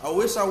party. I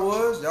wish I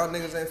was. Y'all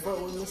niggas ain't fuck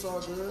with me. It's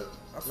all good.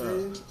 I feel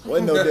you.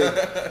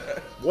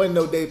 Wasn't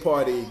no day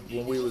party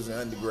when we was in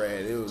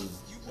undergrad. It was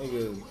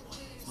nigga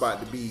about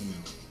to be.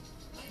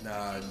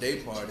 Nah, day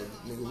party.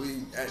 Nigga,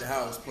 we at the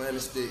house playing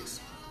the sticks.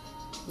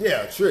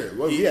 Yeah, sure.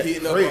 Well, we at the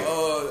Heating up crib.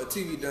 a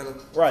TV dinner.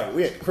 Right,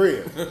 we at the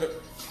crib.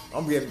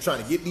 I'm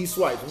trying to get these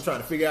swipes. I'm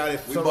trying to figure out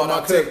if we bought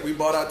our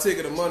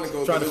ticket a month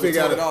ago. Trying to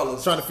figure out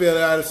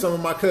if some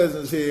of my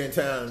cousins here in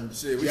town.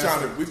 Shit, we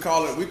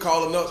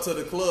calling up to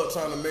the club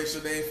trying to make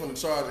sure they ain't finna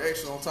charge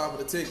extra on top of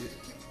the ticket.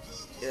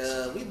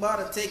 We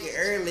bought a ticket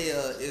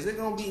earlier. Is it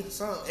gonna be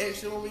something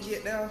extra when we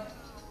get down?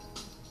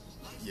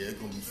 Yeah, it's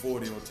gonna be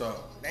 40 on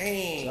top.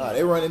 Dang. Nah,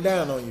 they running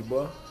down on you,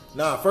 boy.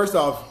 Nah, first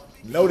off,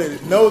 know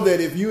that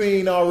if you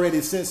ain't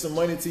already sent some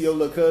money to your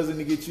little cousin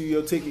to get you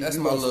your ticket, that's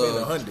you my gonna spend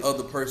little $100.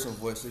 other person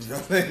voice. If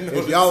y'all ain't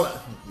know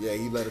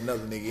you let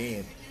another nigga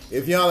in.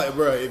 If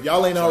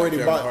y'all ain't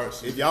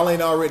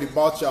already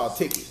bought y'all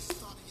tickets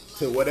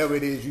to whatever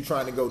it is you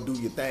trying to go do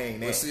your thing.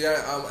 But see, I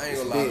ain't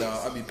gonna lie,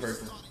 dog. I be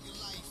perfect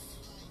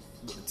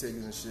with the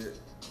tickets and shit.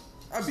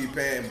 I be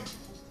paying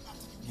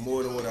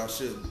more than what I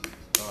should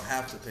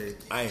have to pay.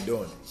 I ain't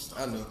doing it.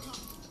 I know.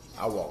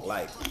 I walk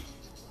light.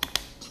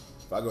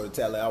 If I go to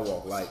Tally, I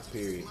walk light,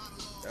 period.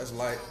 That's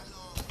light.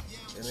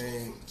 It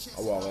ain't.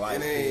 I walk light.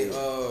 It ain't.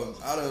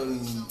 I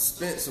done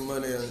spent some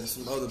money in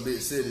some other big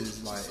cities.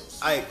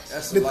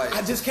 That's light.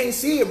 I just can't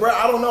see it, bro.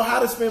 I don't know how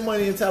to spend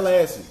money in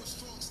Tallahassee.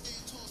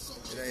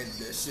 It ain't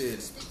that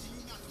shit.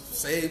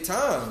 Save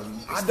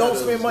time. I don't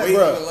spend money,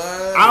 bro.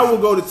 I will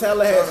go to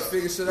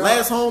Tallahassee.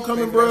 Last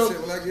homecoming, bro.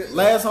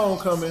 Last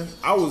homecoming,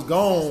 I was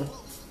gone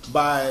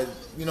by,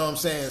 you know what I'm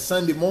saying,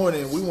 Sunday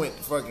morning. We went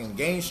to fucking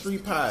Gain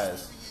Street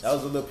Pies. That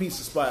was a little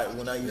pizza spot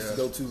when I used to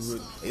go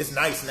to. It's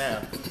nice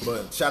now,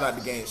 but shout out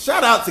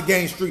to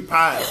Gain Street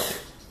Pies.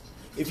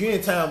 If you're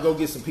in town, go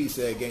get some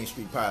pizza at Gain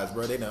Street Pies,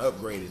 bro. They done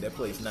upgraded. That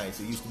place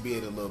nice. It used to be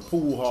at a little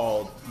pool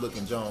hall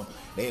looking joint.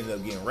 They ended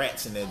up getting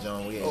rats in that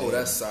joint.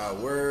 That's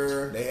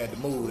sour. They had to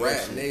move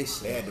Rat that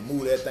Nation. They had to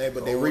move that thing,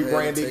 but they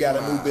rebranded. Got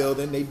a new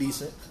building. They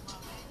decent.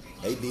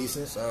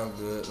 Sound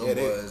good.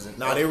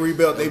 They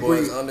rebuilt. They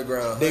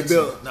underground. They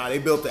built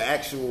the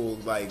actual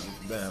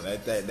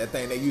that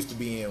thing they used to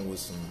be in was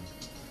some.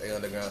 They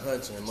underground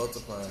hunting and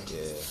multiplying.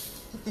 Yeah.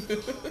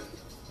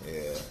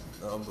 Yeah.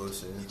 No, I'm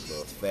bullshitting.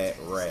 Little fat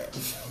rat.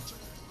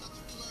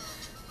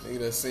 Nigga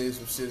done seen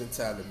some shit in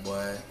Tyler,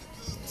 boy.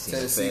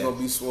 Tennessee gonna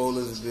be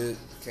swollen as a bit.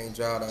 Can't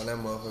drive down that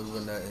motherfucker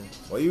with nothing.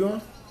 Where you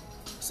going?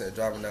 Said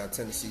driving down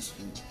Tennessee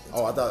Street.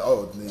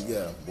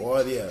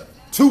 Boy, yeah.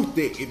 Too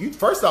thick. If you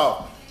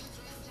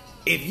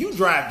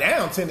drive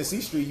down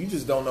Tennessee Street, you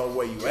just don't know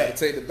where you at.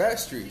 Take the back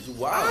streets. You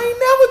wild. I ain't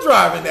never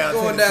driving down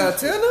going Tennessee down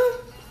Street. Tenner?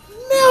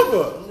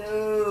 Never.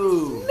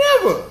 No.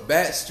 Never.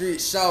 Back street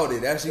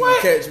shouted. That's you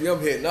can catch me. I'm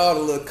hitting all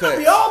the little cuts.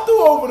 We all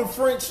through over the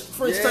French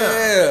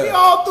town. We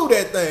all through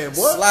that thing,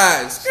 boy.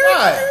 Slide.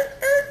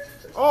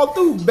 All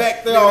through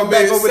back there, all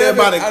back over there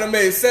by the. I done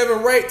made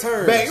 7 right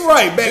turns. Back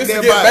there to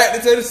get back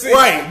to Tennessee.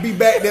 Right, be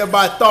back there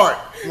by Tharp.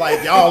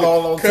 Like y'all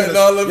all on Tennessee.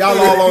 Y'all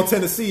all on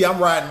Tennessee. I'm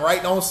riding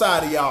right on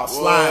side of y'all.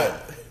 Slide.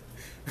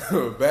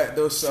 Back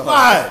those shots.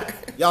 Slide.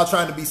 Y'all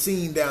trying to be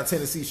seen down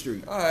Tennessee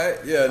Street.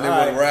 Alright, yeah,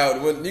 nigga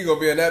around. You gonna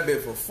be in that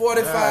bit for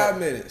 45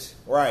 minutes.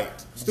 Right.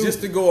 Stupid.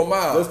 Just to go a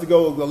mile. Just to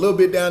go a little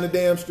bit down the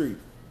damn street.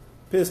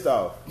 Pissed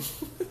off.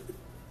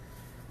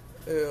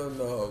 Hell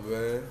no,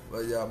 man.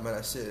 But y'all,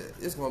 man, shit,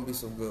 it's gonna be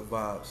some good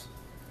vibes.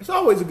 It's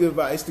always a good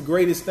vibe. It's the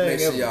greatest thing ever.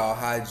 Make sure y'all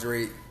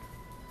hydrate.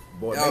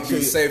 Boy, y'all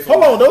be safe.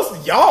 Hold on,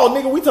 those y'all,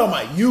 nigga. We talking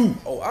about you.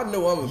 Oh, I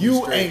know I'm gonna You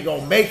be straight. ain't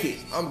gonna make it.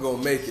 I'm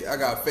gonna make it. I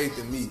got faith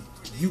in me.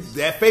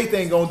 That faith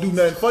ain't gonna do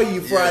nothing for you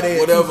Friday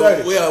at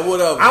whatever, 2:30. Yeah,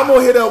 whatever. I'm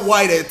gonna hit up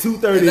White at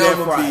 2:30 that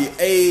I'm Friday. Gonna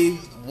be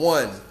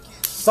A1.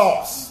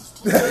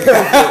 Sauce.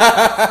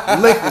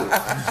 Liquid.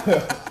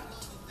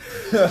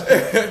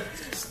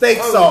 Steak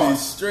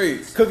sauce.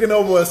 Straight. Cooking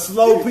over a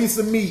slow piece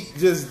of meat.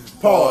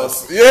 Just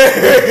pause.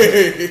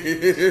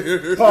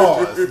 Yeah.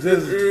 Pause.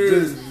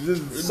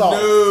 Just sauce.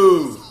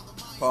 No.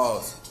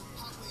 Pause.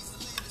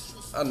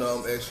 I know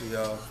I'm extra,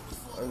 y'all.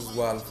 I'm just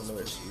wilding for no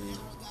extra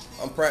reason.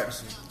 I'm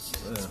practicing.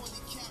 Yeah.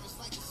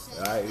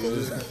 All right,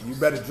 you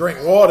better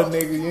drink water,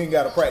 nigga. You ain't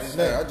gotta practice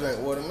that. Yeah, I drink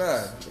water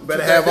now. You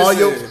better have all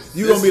your.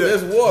 You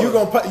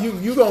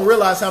gonna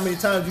realize how many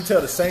times you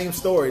tell the same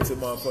story to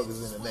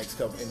motherfuckers in the next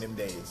couple in them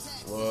days.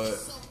 What?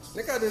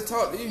 Nigga, I just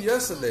talked to you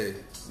yesterday.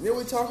 Didn't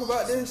we talk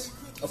about this?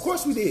 Of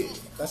course we did.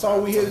 That's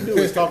all we here to do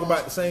is talk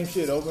about the same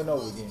shit over and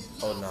over again.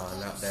 Oh, nah,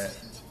 not that.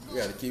 We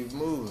got to keep it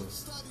moving.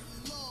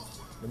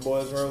 The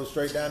boys rolled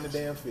straight down the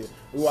damn field.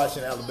 We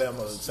watching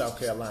Alabama, South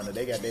Carolina.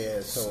 They got their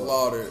ass tore.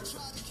 Slaughtered.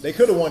 They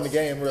could have won the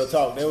game, real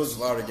talk.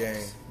 Slaughter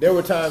game. There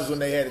were times when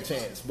they had a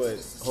chance, but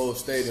Whole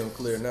stadium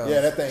clear now. yeah,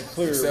 that thing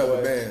clear. Except boy.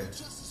 the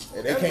band.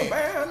 And they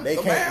can't. They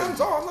can't.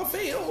 band's on the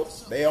field.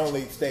 They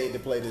only stayed to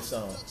play this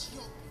song.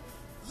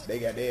 They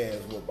got their ass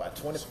whooped by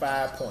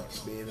 25 points,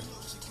 baby.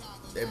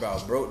 They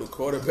about broke the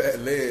quarterback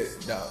leg.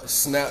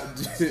 Snapped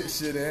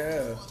shit in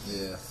half.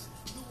 Yeah.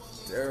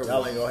 Terrible.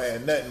 Y'all ain't gonna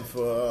have nothing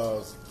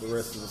for the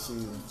rest of the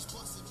season.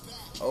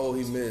 Oh,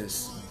 he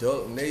missed.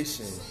 Duck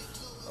Nation.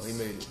 Oh, he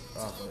made it.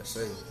 I was gonna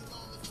say.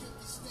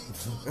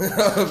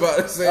 I was about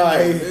to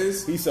say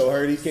He's so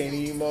hurt he can't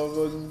even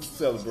motherfucking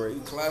celebrate. He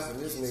clapping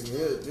this nigga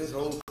here. This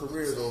whole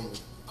career's over.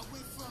 This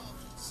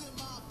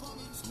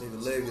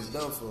nigga leg is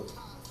done for.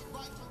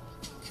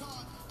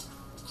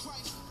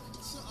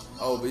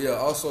 Oh, but yeah,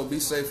 also be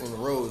safe on the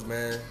roads,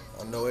 man.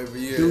 I know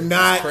every year Do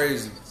not it's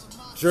crazy.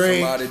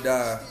 Drink Somebody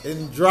die.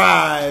 and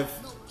drive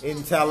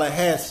in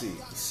Tallahassee.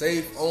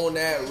 Safe on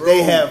that road.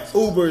 They have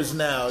Ubers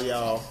now,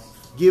 y'all.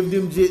 Give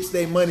them jits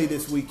their money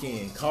this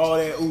weekend. Call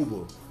that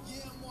Uber.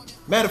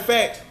 Matter of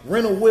fact,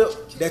 rent a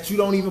whip that you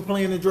don't even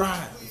plan to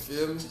drive. You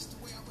feel me?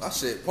 I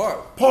said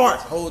park. Park.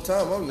 Whole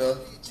time I'm there.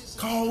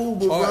 Call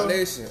Uber, Park bro.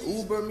 Nation.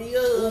 Uber me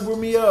up. Uber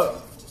me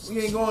up. We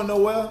ain't going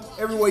nowhere.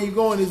 Everywhere you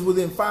going is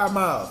within 5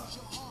 miles.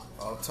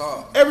 I'll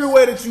talk.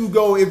 Everywhere that you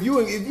go, if you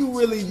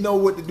really know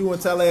what to do in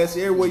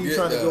Tallahassee, everywhere you Get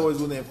trying to there. go is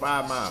within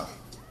 5 miles.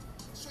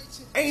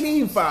 Ain't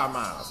even 5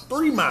 miles.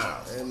 3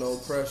 miles. Ain't no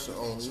pressure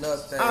on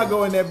nothing. I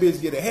go in that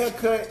bitch, get a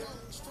haircut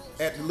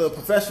at the little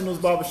professionals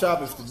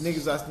barbershop. If the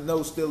niggas I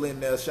know still in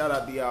there, shout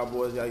out to y'all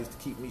boys. Y'all used to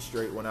keep me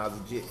straight when I was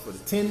a jit for the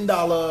 $10.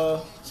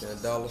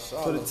 $10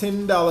 shot. For the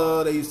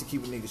 $10, they used to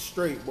keep a nigga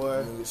straight,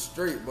 boy. Nigga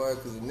straight, boy,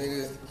 because the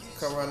nigga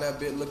come around that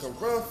bit looking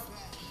rough.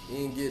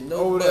 He ain't getting no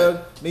Over butt.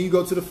 there, then you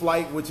go to the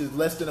flight, which is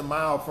less than a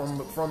mile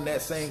from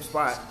that same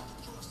spot.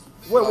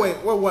 Where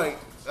Wade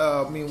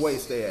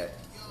stay at?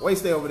 Wade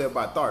stay over there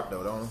by Tharp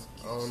though, don't he?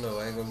 I don't know.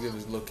 I ain't gonna give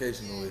his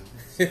location away.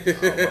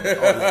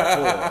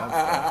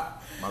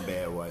 My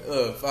bad, White.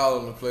 Foul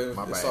on the play.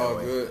 My It's bad, all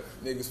Wade. good.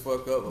 Niggas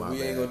fuck up, but My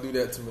we ain't bad. gonna do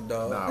that to my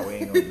dog. Nah, we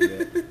ain't gonna do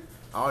that.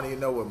 I don't even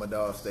know where my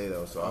dog stay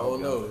though, so I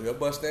don't know. Your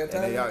bus stand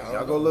And then time?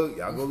 y'all go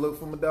look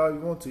for my dog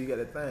if you want to. You got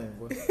that thing,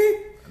 boy.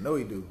 I know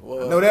he do.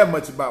 Well, I know that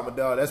much about my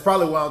dog. That's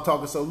probably why I'm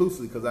talking so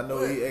loosely, because I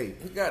know he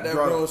got that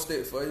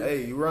broomstick for you.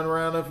 Hey, you run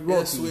around if you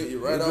want to. Sweet, you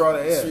He right draw out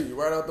the the air. street, you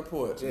right out the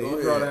porch. Yeah, Go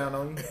he draw ahead. down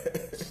on you.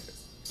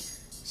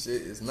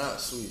 Shit is not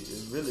sweet.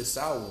 It's really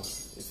sour. You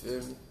feel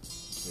me?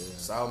 Yeah.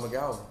 Sour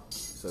McGowan.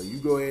 So you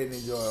go ahead and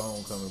enjoy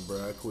homecoming,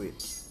 bro. I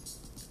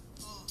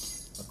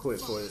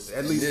quit for it.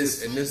 At least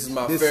This is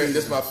my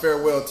season. my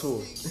farewell tour.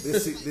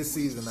 This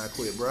season I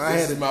quit, bro.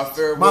 This is my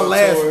farewell my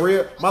last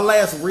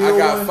tour. real I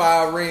got one.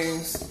 5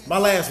 rings. My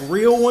last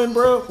real one,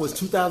 bro, was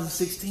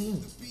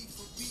 2016.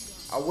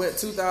 I went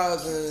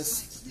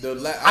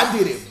 2000. I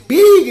did it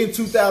big in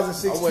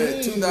 2016. I went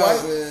right?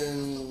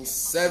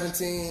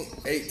 2017,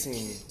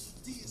 18.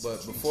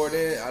 But before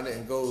then, I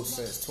didn't go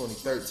since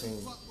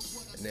 2013.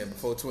 And then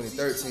before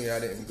 2013, I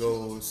didn't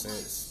go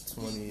since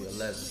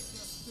 2011.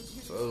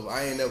 So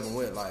I ain't never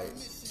went like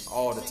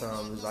all the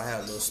time. I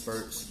had little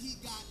spurts.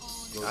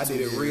 I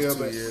did it real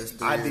big.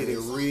 I did it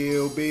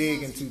real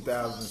big in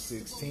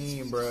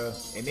 2016, bro,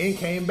 and then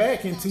came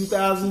back in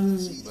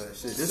 2017 But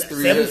shit, this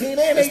 3 and years, 18.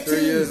 This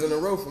 3 years in a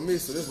row for me.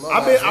 So this my I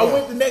last one.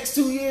 went the next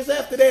 2 years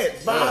after that,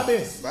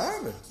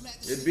 vibing.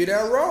 It be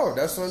that raw.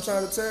 That's what I'm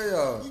trying to tell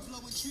y'all.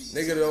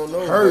 Nigga don't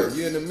know. Hurt. Bro.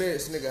 You in the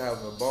midst, nigga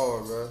have a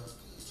ball, bro.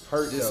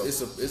 Hurt though.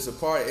 It's a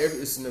part.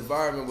 It's an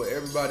environment where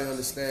everybody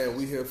understand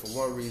we here for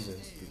one reason.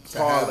 To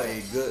Parlay,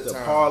 have a good the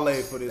time.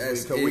 parlay for this That's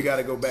week, because we it. got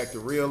to go back to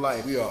real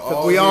life. We are because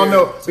all we all here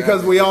know to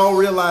because have we it. all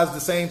realized the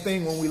same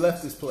thing when we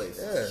left this place.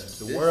 Yeah,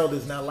 The world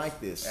is not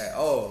like this at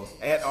all.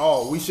 at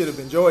all. We should have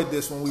enjoyed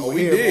this when we were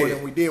we here did. more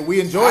than we did.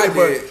 We enjoyed I it,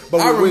 did. but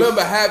I we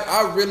remember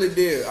I really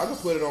did. I can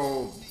put it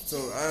on. So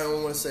I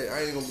don't want to say.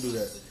 I ain't gonna do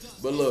that.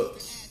 But look,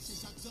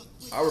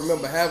 I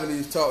remember having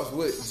these talks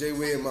with Jay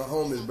Way and my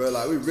homies, bro.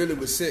 Like we really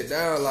would sit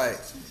down. Like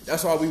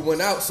that's why we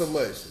went out so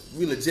much.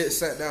 We legit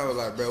sat down and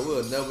like, bro,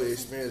 we'll never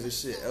experience this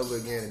shit ever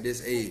again at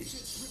this age.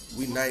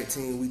 We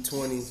 19, we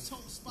 20.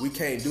 We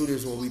can't do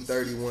this when we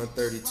 31,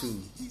 32.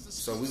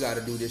 So we got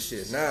to do this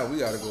shit now. We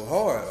got to go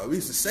hard. Like, we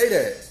used to say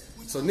that.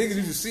 So niggas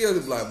used to see us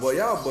and be like, boy,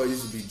 y'all boys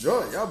used to be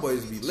drunk. Y'all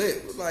boys used to be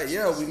lit. We're like,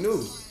 yeah, we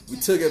knew. We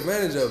took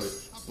advantage of it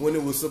when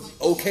it was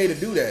okay to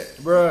do that.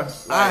 Bruh,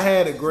 Like, I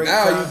had a great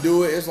now time. you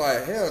do it, it's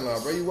like, hell no,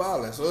 bro, you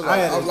wildin'. So it's I like,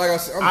 had a- like I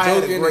said, I I'm had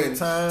a joking great and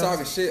time.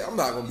 talking shit. I'm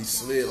not going to be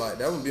slid like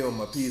that. I'm going to be on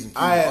my P's and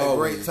Q's I had a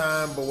always. great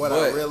time, but what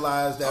I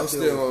realized I'm after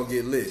still going to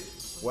get lit.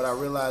 what I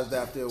realized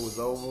after it was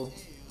over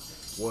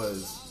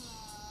was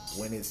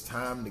when it's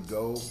time to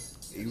go.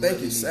 I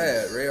think you're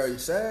sad, Ray. Are you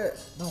sad?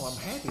 No, I'm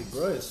happy,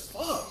 bro. It's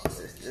fuck.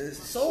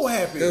 So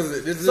happy. This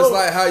is So- just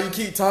like how you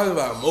keep talking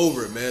about I'm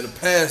over it, man. The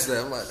past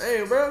that. I'm like,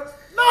 hey, bro,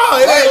 No,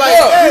 it ain't like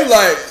that. You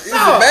like, is it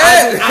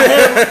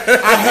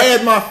bad? I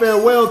had my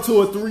farewell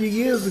tour 3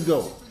 years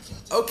ago.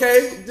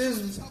 Okay,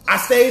 I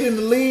stayed in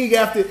the league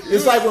after.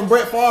 It's like when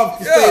Brett Favre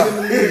stayed in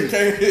the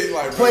league,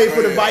 like, played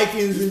for the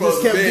Vikings, and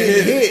just kept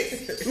getting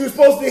hit. We were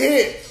supposed to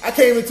hit. I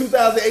came in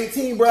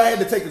 2018, bro. I had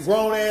to take a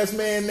grown ass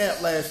man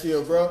nap last year,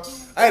 bro.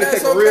 I had to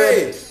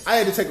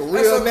take a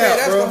real nap,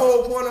 That's bro. the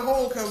whole point of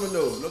homecoming,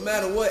 though. No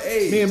matter what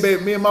age.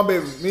 Me and my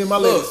lady.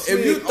 Look,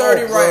 if you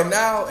 30 right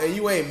now and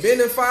you ain't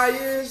been in 5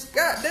 years,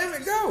 god damn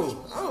it,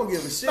 go. I don't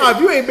give a shit. Nah, if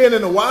you ain't been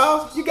in a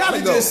while, you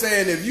gotta go. I'm just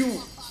saying, if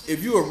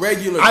you a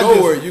regular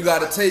goer, you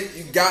got to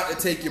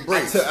take your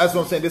breaks. That's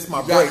what I'm saying. This is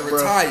my break, bro.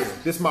 Retire.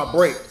 This is my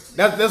break.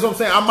 That's what I'm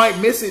saying. I might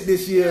miss it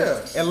this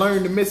year and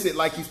learn to miss it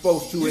like you're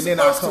supposed to, and then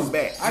I'll come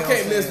back. I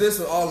can't miss this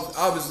one,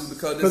 obviously,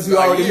 because this is you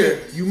already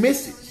year. You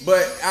miss it.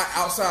 But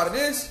outside of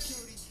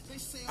this,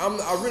 I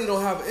really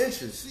don't have an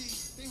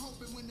interest.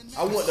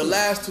 I went the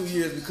last 2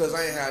 years because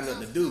I ain't had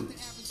nothing to do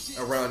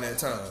around that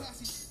time.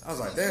 I was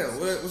like, damn,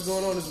 what's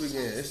going on this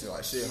weekend? It's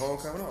like, shit,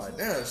 homecoming. I'm like,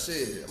 damn,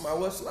 shit, I might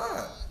well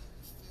slide.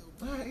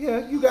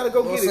 Yeah, you gotta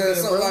go get it, then,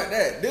 something bro. like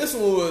that. This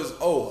one was,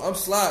 I'm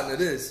sliding to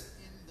this.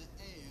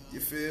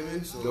 You feel me?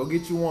 So, go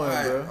get you one,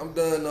 right, bro. I'm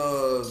done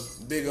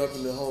big up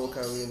in the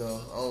homecoming, you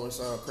know. I don't want to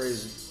sound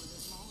crazy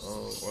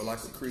or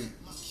like a creep,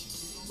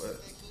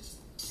 but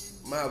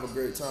I might have a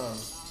great time.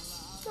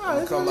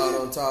 Come out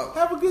on top.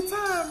 Have a good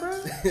time, bro.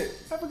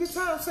 Have a good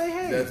time. Say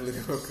hey.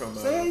 Definitely gonna come out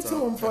on top. Say hey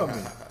to him for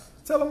me.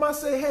 Tell him I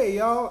say hey,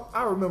 y'all.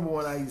 I remember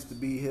when I used to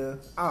be here.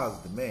 I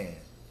was the man.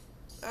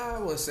 I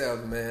wouldn't say I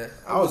was the man.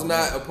 I was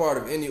not a part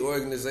of any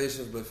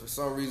organizations, but for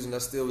some reason I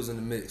still was in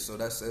the mix, so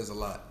that says a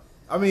lot.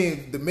 I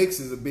mean, the mix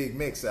is a big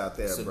mix out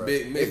there, it's bro. A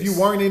big mix. If you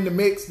weren't in the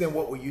mix, then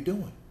what were you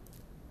doing?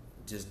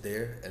 Just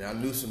there. And I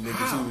knew some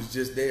niggas who was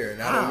just there,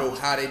 and I don't know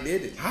how they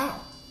did it. How?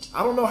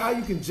 I don't know how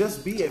you can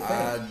just be a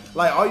fan.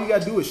 Like, all you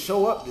gotta do is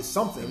show up to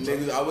something.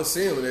 Niggas, I would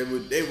see them,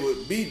 and they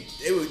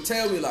would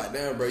tell me like,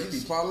 damn, bro, you be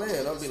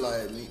parlaying. I'd be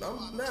like,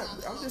 I'm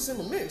not. I'm just in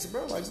the mix,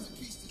 bro. Like,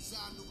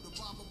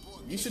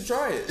 you should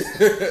try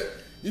it.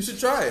 You should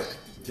try it.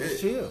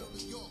 Just chill.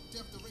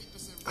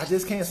 I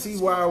just can't see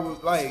why I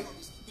was like.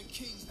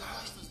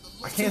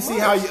 I can't see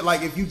how you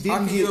like if you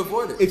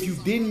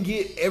didn't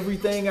get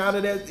everything out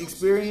of that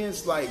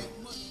experience. Like,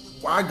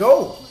 why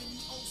go?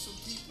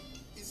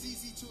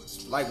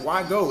 Like,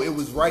 why go? It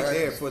was right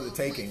there for the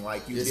taking.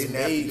 Like, you didn't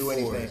have to do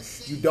anything.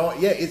 You don't.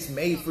 Yeah, it's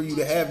made for you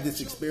to have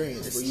this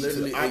experience. It's for you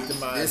literally to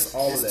optimize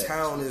all of that. This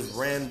town is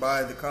ran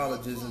by the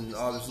colleges and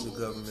obviously the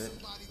government,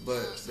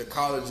 but the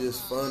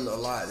colleges fund a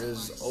lot.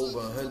 There's over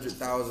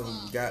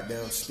 100,000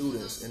 goddamn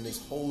students in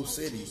this whole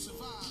city,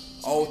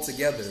 all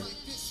together.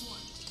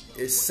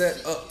 It's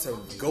set up to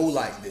go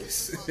like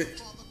this.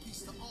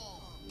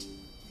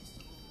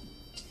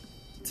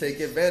 Take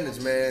advantage,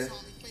 man.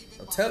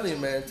 I'm telling you,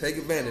 man. Take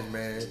advantage,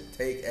 man.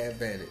 Take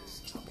advantage.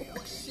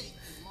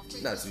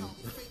 Not you.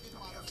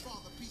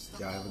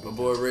 My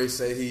boy Ray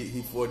say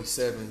he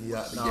 47. He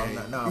out the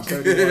game. No, I'm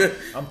 31.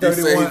 I'm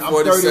 31.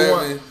 I'm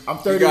 31. I'm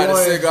 31. He got a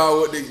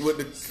cigar with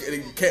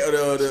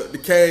the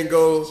cane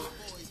goes.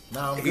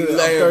 Nah, I'm he good.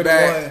 laying I'm 31.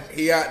 back.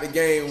 He out the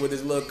game with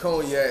his little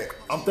cognac.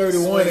 I'm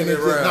 31 and it's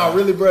just not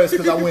really, bro. It's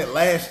because I went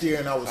last year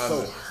and I was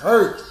so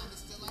hurt.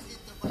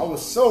 I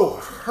was so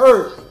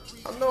hurt.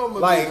 I know I'm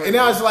like, and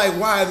I was like,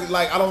 why?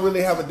 Like, I don't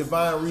really have a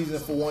divine reason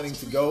for wanting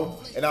to go,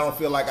 and I don't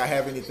feel like I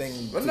have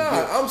anything. But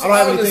I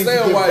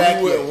understand why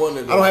you wouldn't want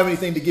to go. I don't have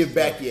anything to give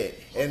back yet,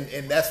 and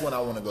that's when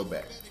I want to go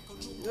back.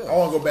 Yeah. I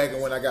want to go back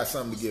and when I got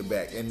something to give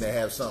back and to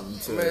have something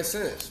to. It makes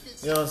sense.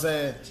 You know what I'm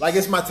saying? Like,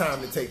 it's my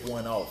time to take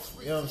one off.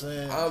 You know what I'm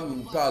saying?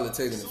 I'm probably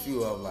taking a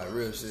few off, like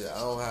real shit. I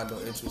don't have no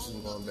interest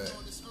in going back.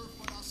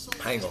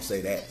 I ain't gonna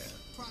say that,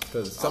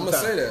 because I'm gonna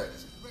say that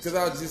because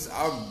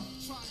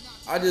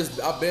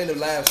I've been the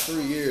last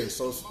 3 years,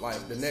 so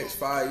like the next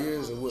 5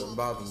 years it wouldn't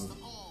bother me.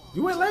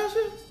 You went last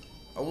year?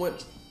 I went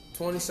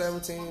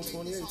 2017,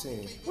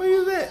 2018. Where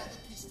you was at?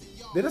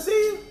 Did I see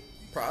you?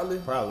 Probably.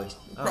 That's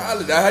how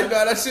you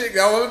know that shit.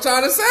 That's what I'm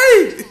trying to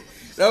say.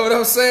 That's what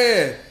I'm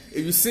saying.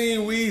 If you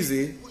seen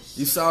Weezy,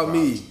 you saw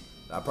me.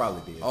 I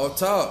probably did. On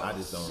top. I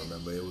just don't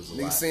remember. It was a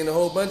Nigga lot. seen a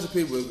whole bunch of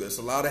people. It's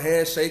a lot of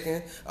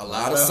handshaking, a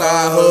lot of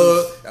side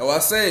hugs. That's what I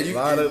said. You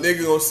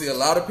nigga gonna see a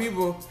lot of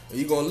people, and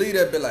you gonna leave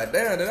that bit like,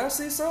 damn, did I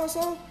see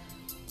so-and-so?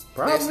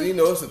 Probably. Next thing you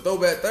know, it's a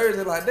throwback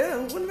Thursday. Like,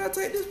 damn, when did I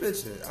take this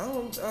picture?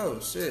 Oh,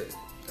 shit.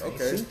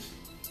 Okay.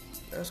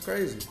 That's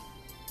crazy.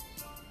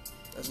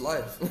 That's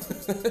life.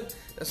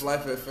 That's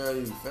life at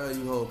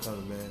FAMU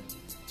homecoming, man.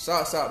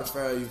 Shouts out to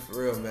FAMU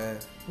for real, man.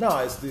 No,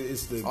 it's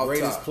the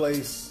greatest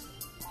place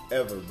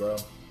ever, bro.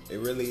 It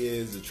really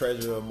is a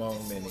treasure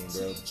among many,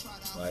 bro.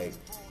 Like,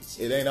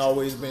 it ain't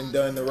always been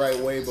done the right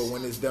way, but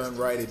when it's done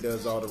right, it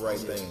does all the right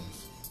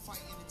things.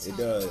 It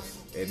does.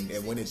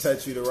 And when it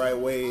touches you the right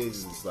way,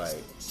 it's just like,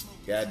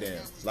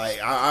 goddamn.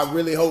 Like, I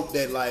really hope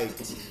that, like,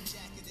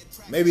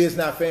 maybe it's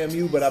not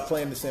FAMU, but I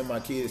plan to send my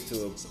kids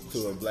to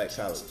a black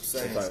college.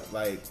 Same.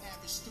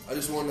 I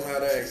just want to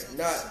have that,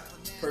 not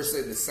per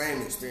se the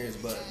same experience,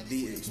 but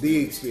the experience. The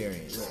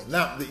experience.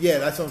 Yeah.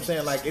 That's what I'm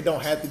saying. Like, it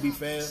don't have to be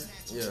fam.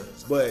 Yeah.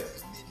 But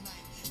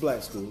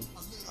black school,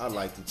 I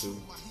liked it too.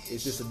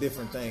 It's just a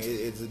different thing.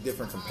 It's a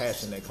different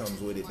compassion that comes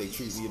with it. They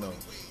treat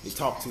they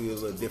talk to you a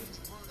little different.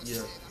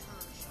 Yeah.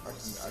 I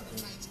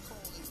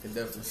can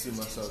definitely see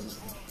myself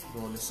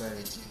doing the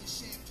same.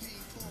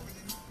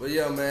 But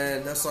yeah,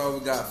 man, that's all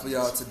we got for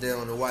y'all today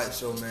on the White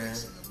Show, man.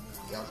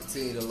 Y'all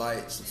continue to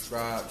like,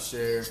 subscribe,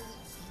 share.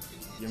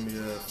 Give me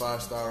the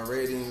 5-star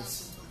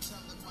ratings.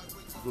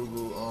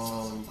 Google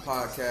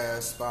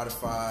Podcasts,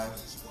 Spotify,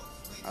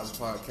 Apple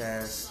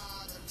Podcasts.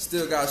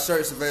 Still got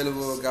shirts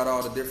available. Got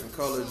all the different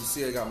colors. You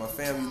see, I got my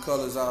FAMU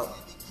colors out.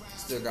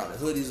 Still got the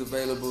hoodies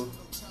available.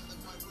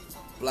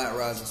 Black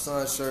Rising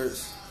Sun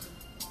shirts.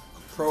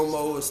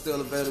 Promo is still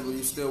available.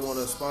 You still want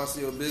to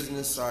sponsor your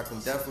business, so I can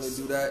definitely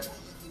do that.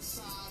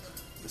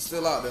 It's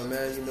still out there,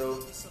 man.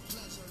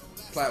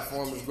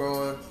 Platform is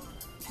growing.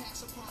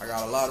 I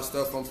got a lot of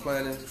stuff I'm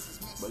planning,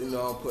 but I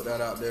don't put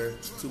that out there.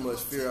 Too much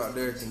fear out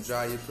there can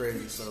drive you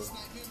crazy. So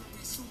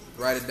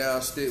write it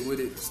down, stick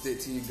with it, stick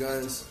to your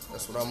guns.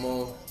 That's what I'm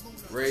on.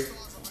 Ray?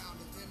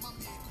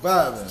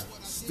 Vibing.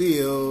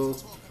 Still.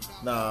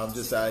 Nah, I'm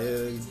just out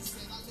here.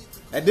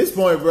 At this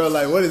point, bro,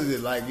 like, what is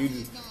it? Like,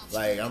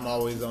 I'm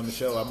always on the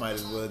show. I might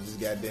as well just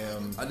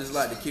goddamn. I just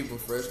like to keep them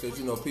fresh because,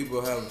 people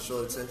have a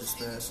short attention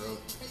span. So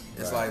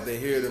it's like they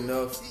hear it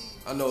enough.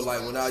 I know,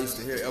 like, when I used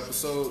to hear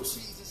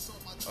episodes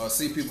or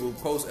see people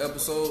post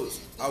episodes,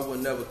 I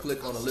would never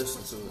click on to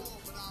listen to it.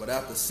 But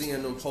after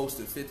seeing them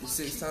posted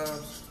 56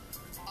 times,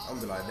 I'm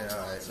be like, damn,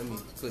 all right, let me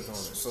click on it.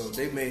 So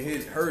they may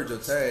heard your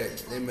tag,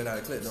 they may not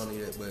have clicked on it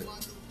yet, but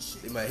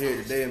they might hear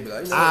it today and be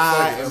like,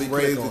 let me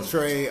click on it.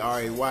 Trey,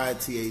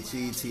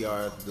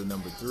 RAYTHETR, the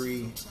number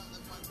 3.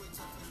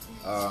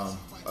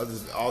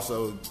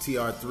 Also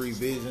TR3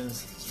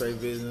 Visions, Trey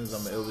Visions.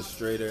 I'm an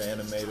illustrator,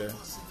 animator.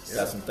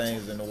 Got some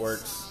things in the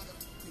works.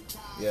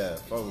 Yeah,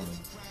 follow me.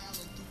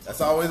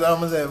 That's always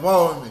I'm gonna say,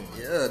 follow me.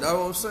 Yeah, that's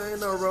what I'm saying.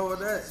 No wrong with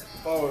that.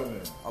 Follow me.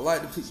 I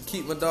like to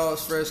keep my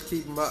dogs fresh,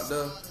 keep them out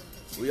there.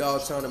 We all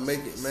trying to make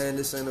it, man.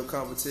 This ain't no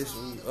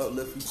competition. We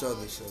uplift each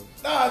other, so.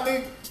 Nah,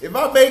 nigga, if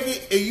I make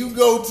it and you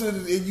go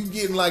and you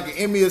getting like an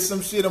Emmy or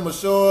some shit, I'm gonna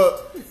show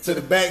up to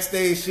the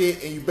backstage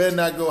shit, and you better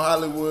not go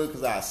Hollywood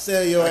because I'll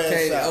sell your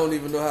ass out. I don't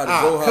even know how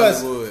to go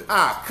Hollywood.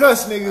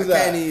 Cuss niggas out. I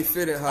can't even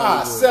fit in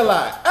Hollywood. Sell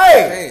out.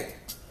 Hey,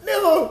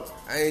 nigga.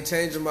 I ain't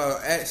changing my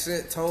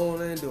accent,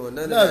 tone, I ain't doing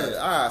none of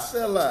that.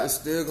 Sell out. It's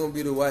still gonna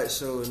be the White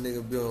Show and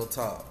nigga be on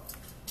top.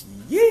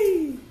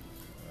 Yee.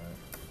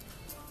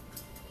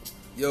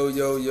 Yo,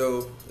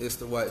 it's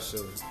the White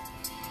Show.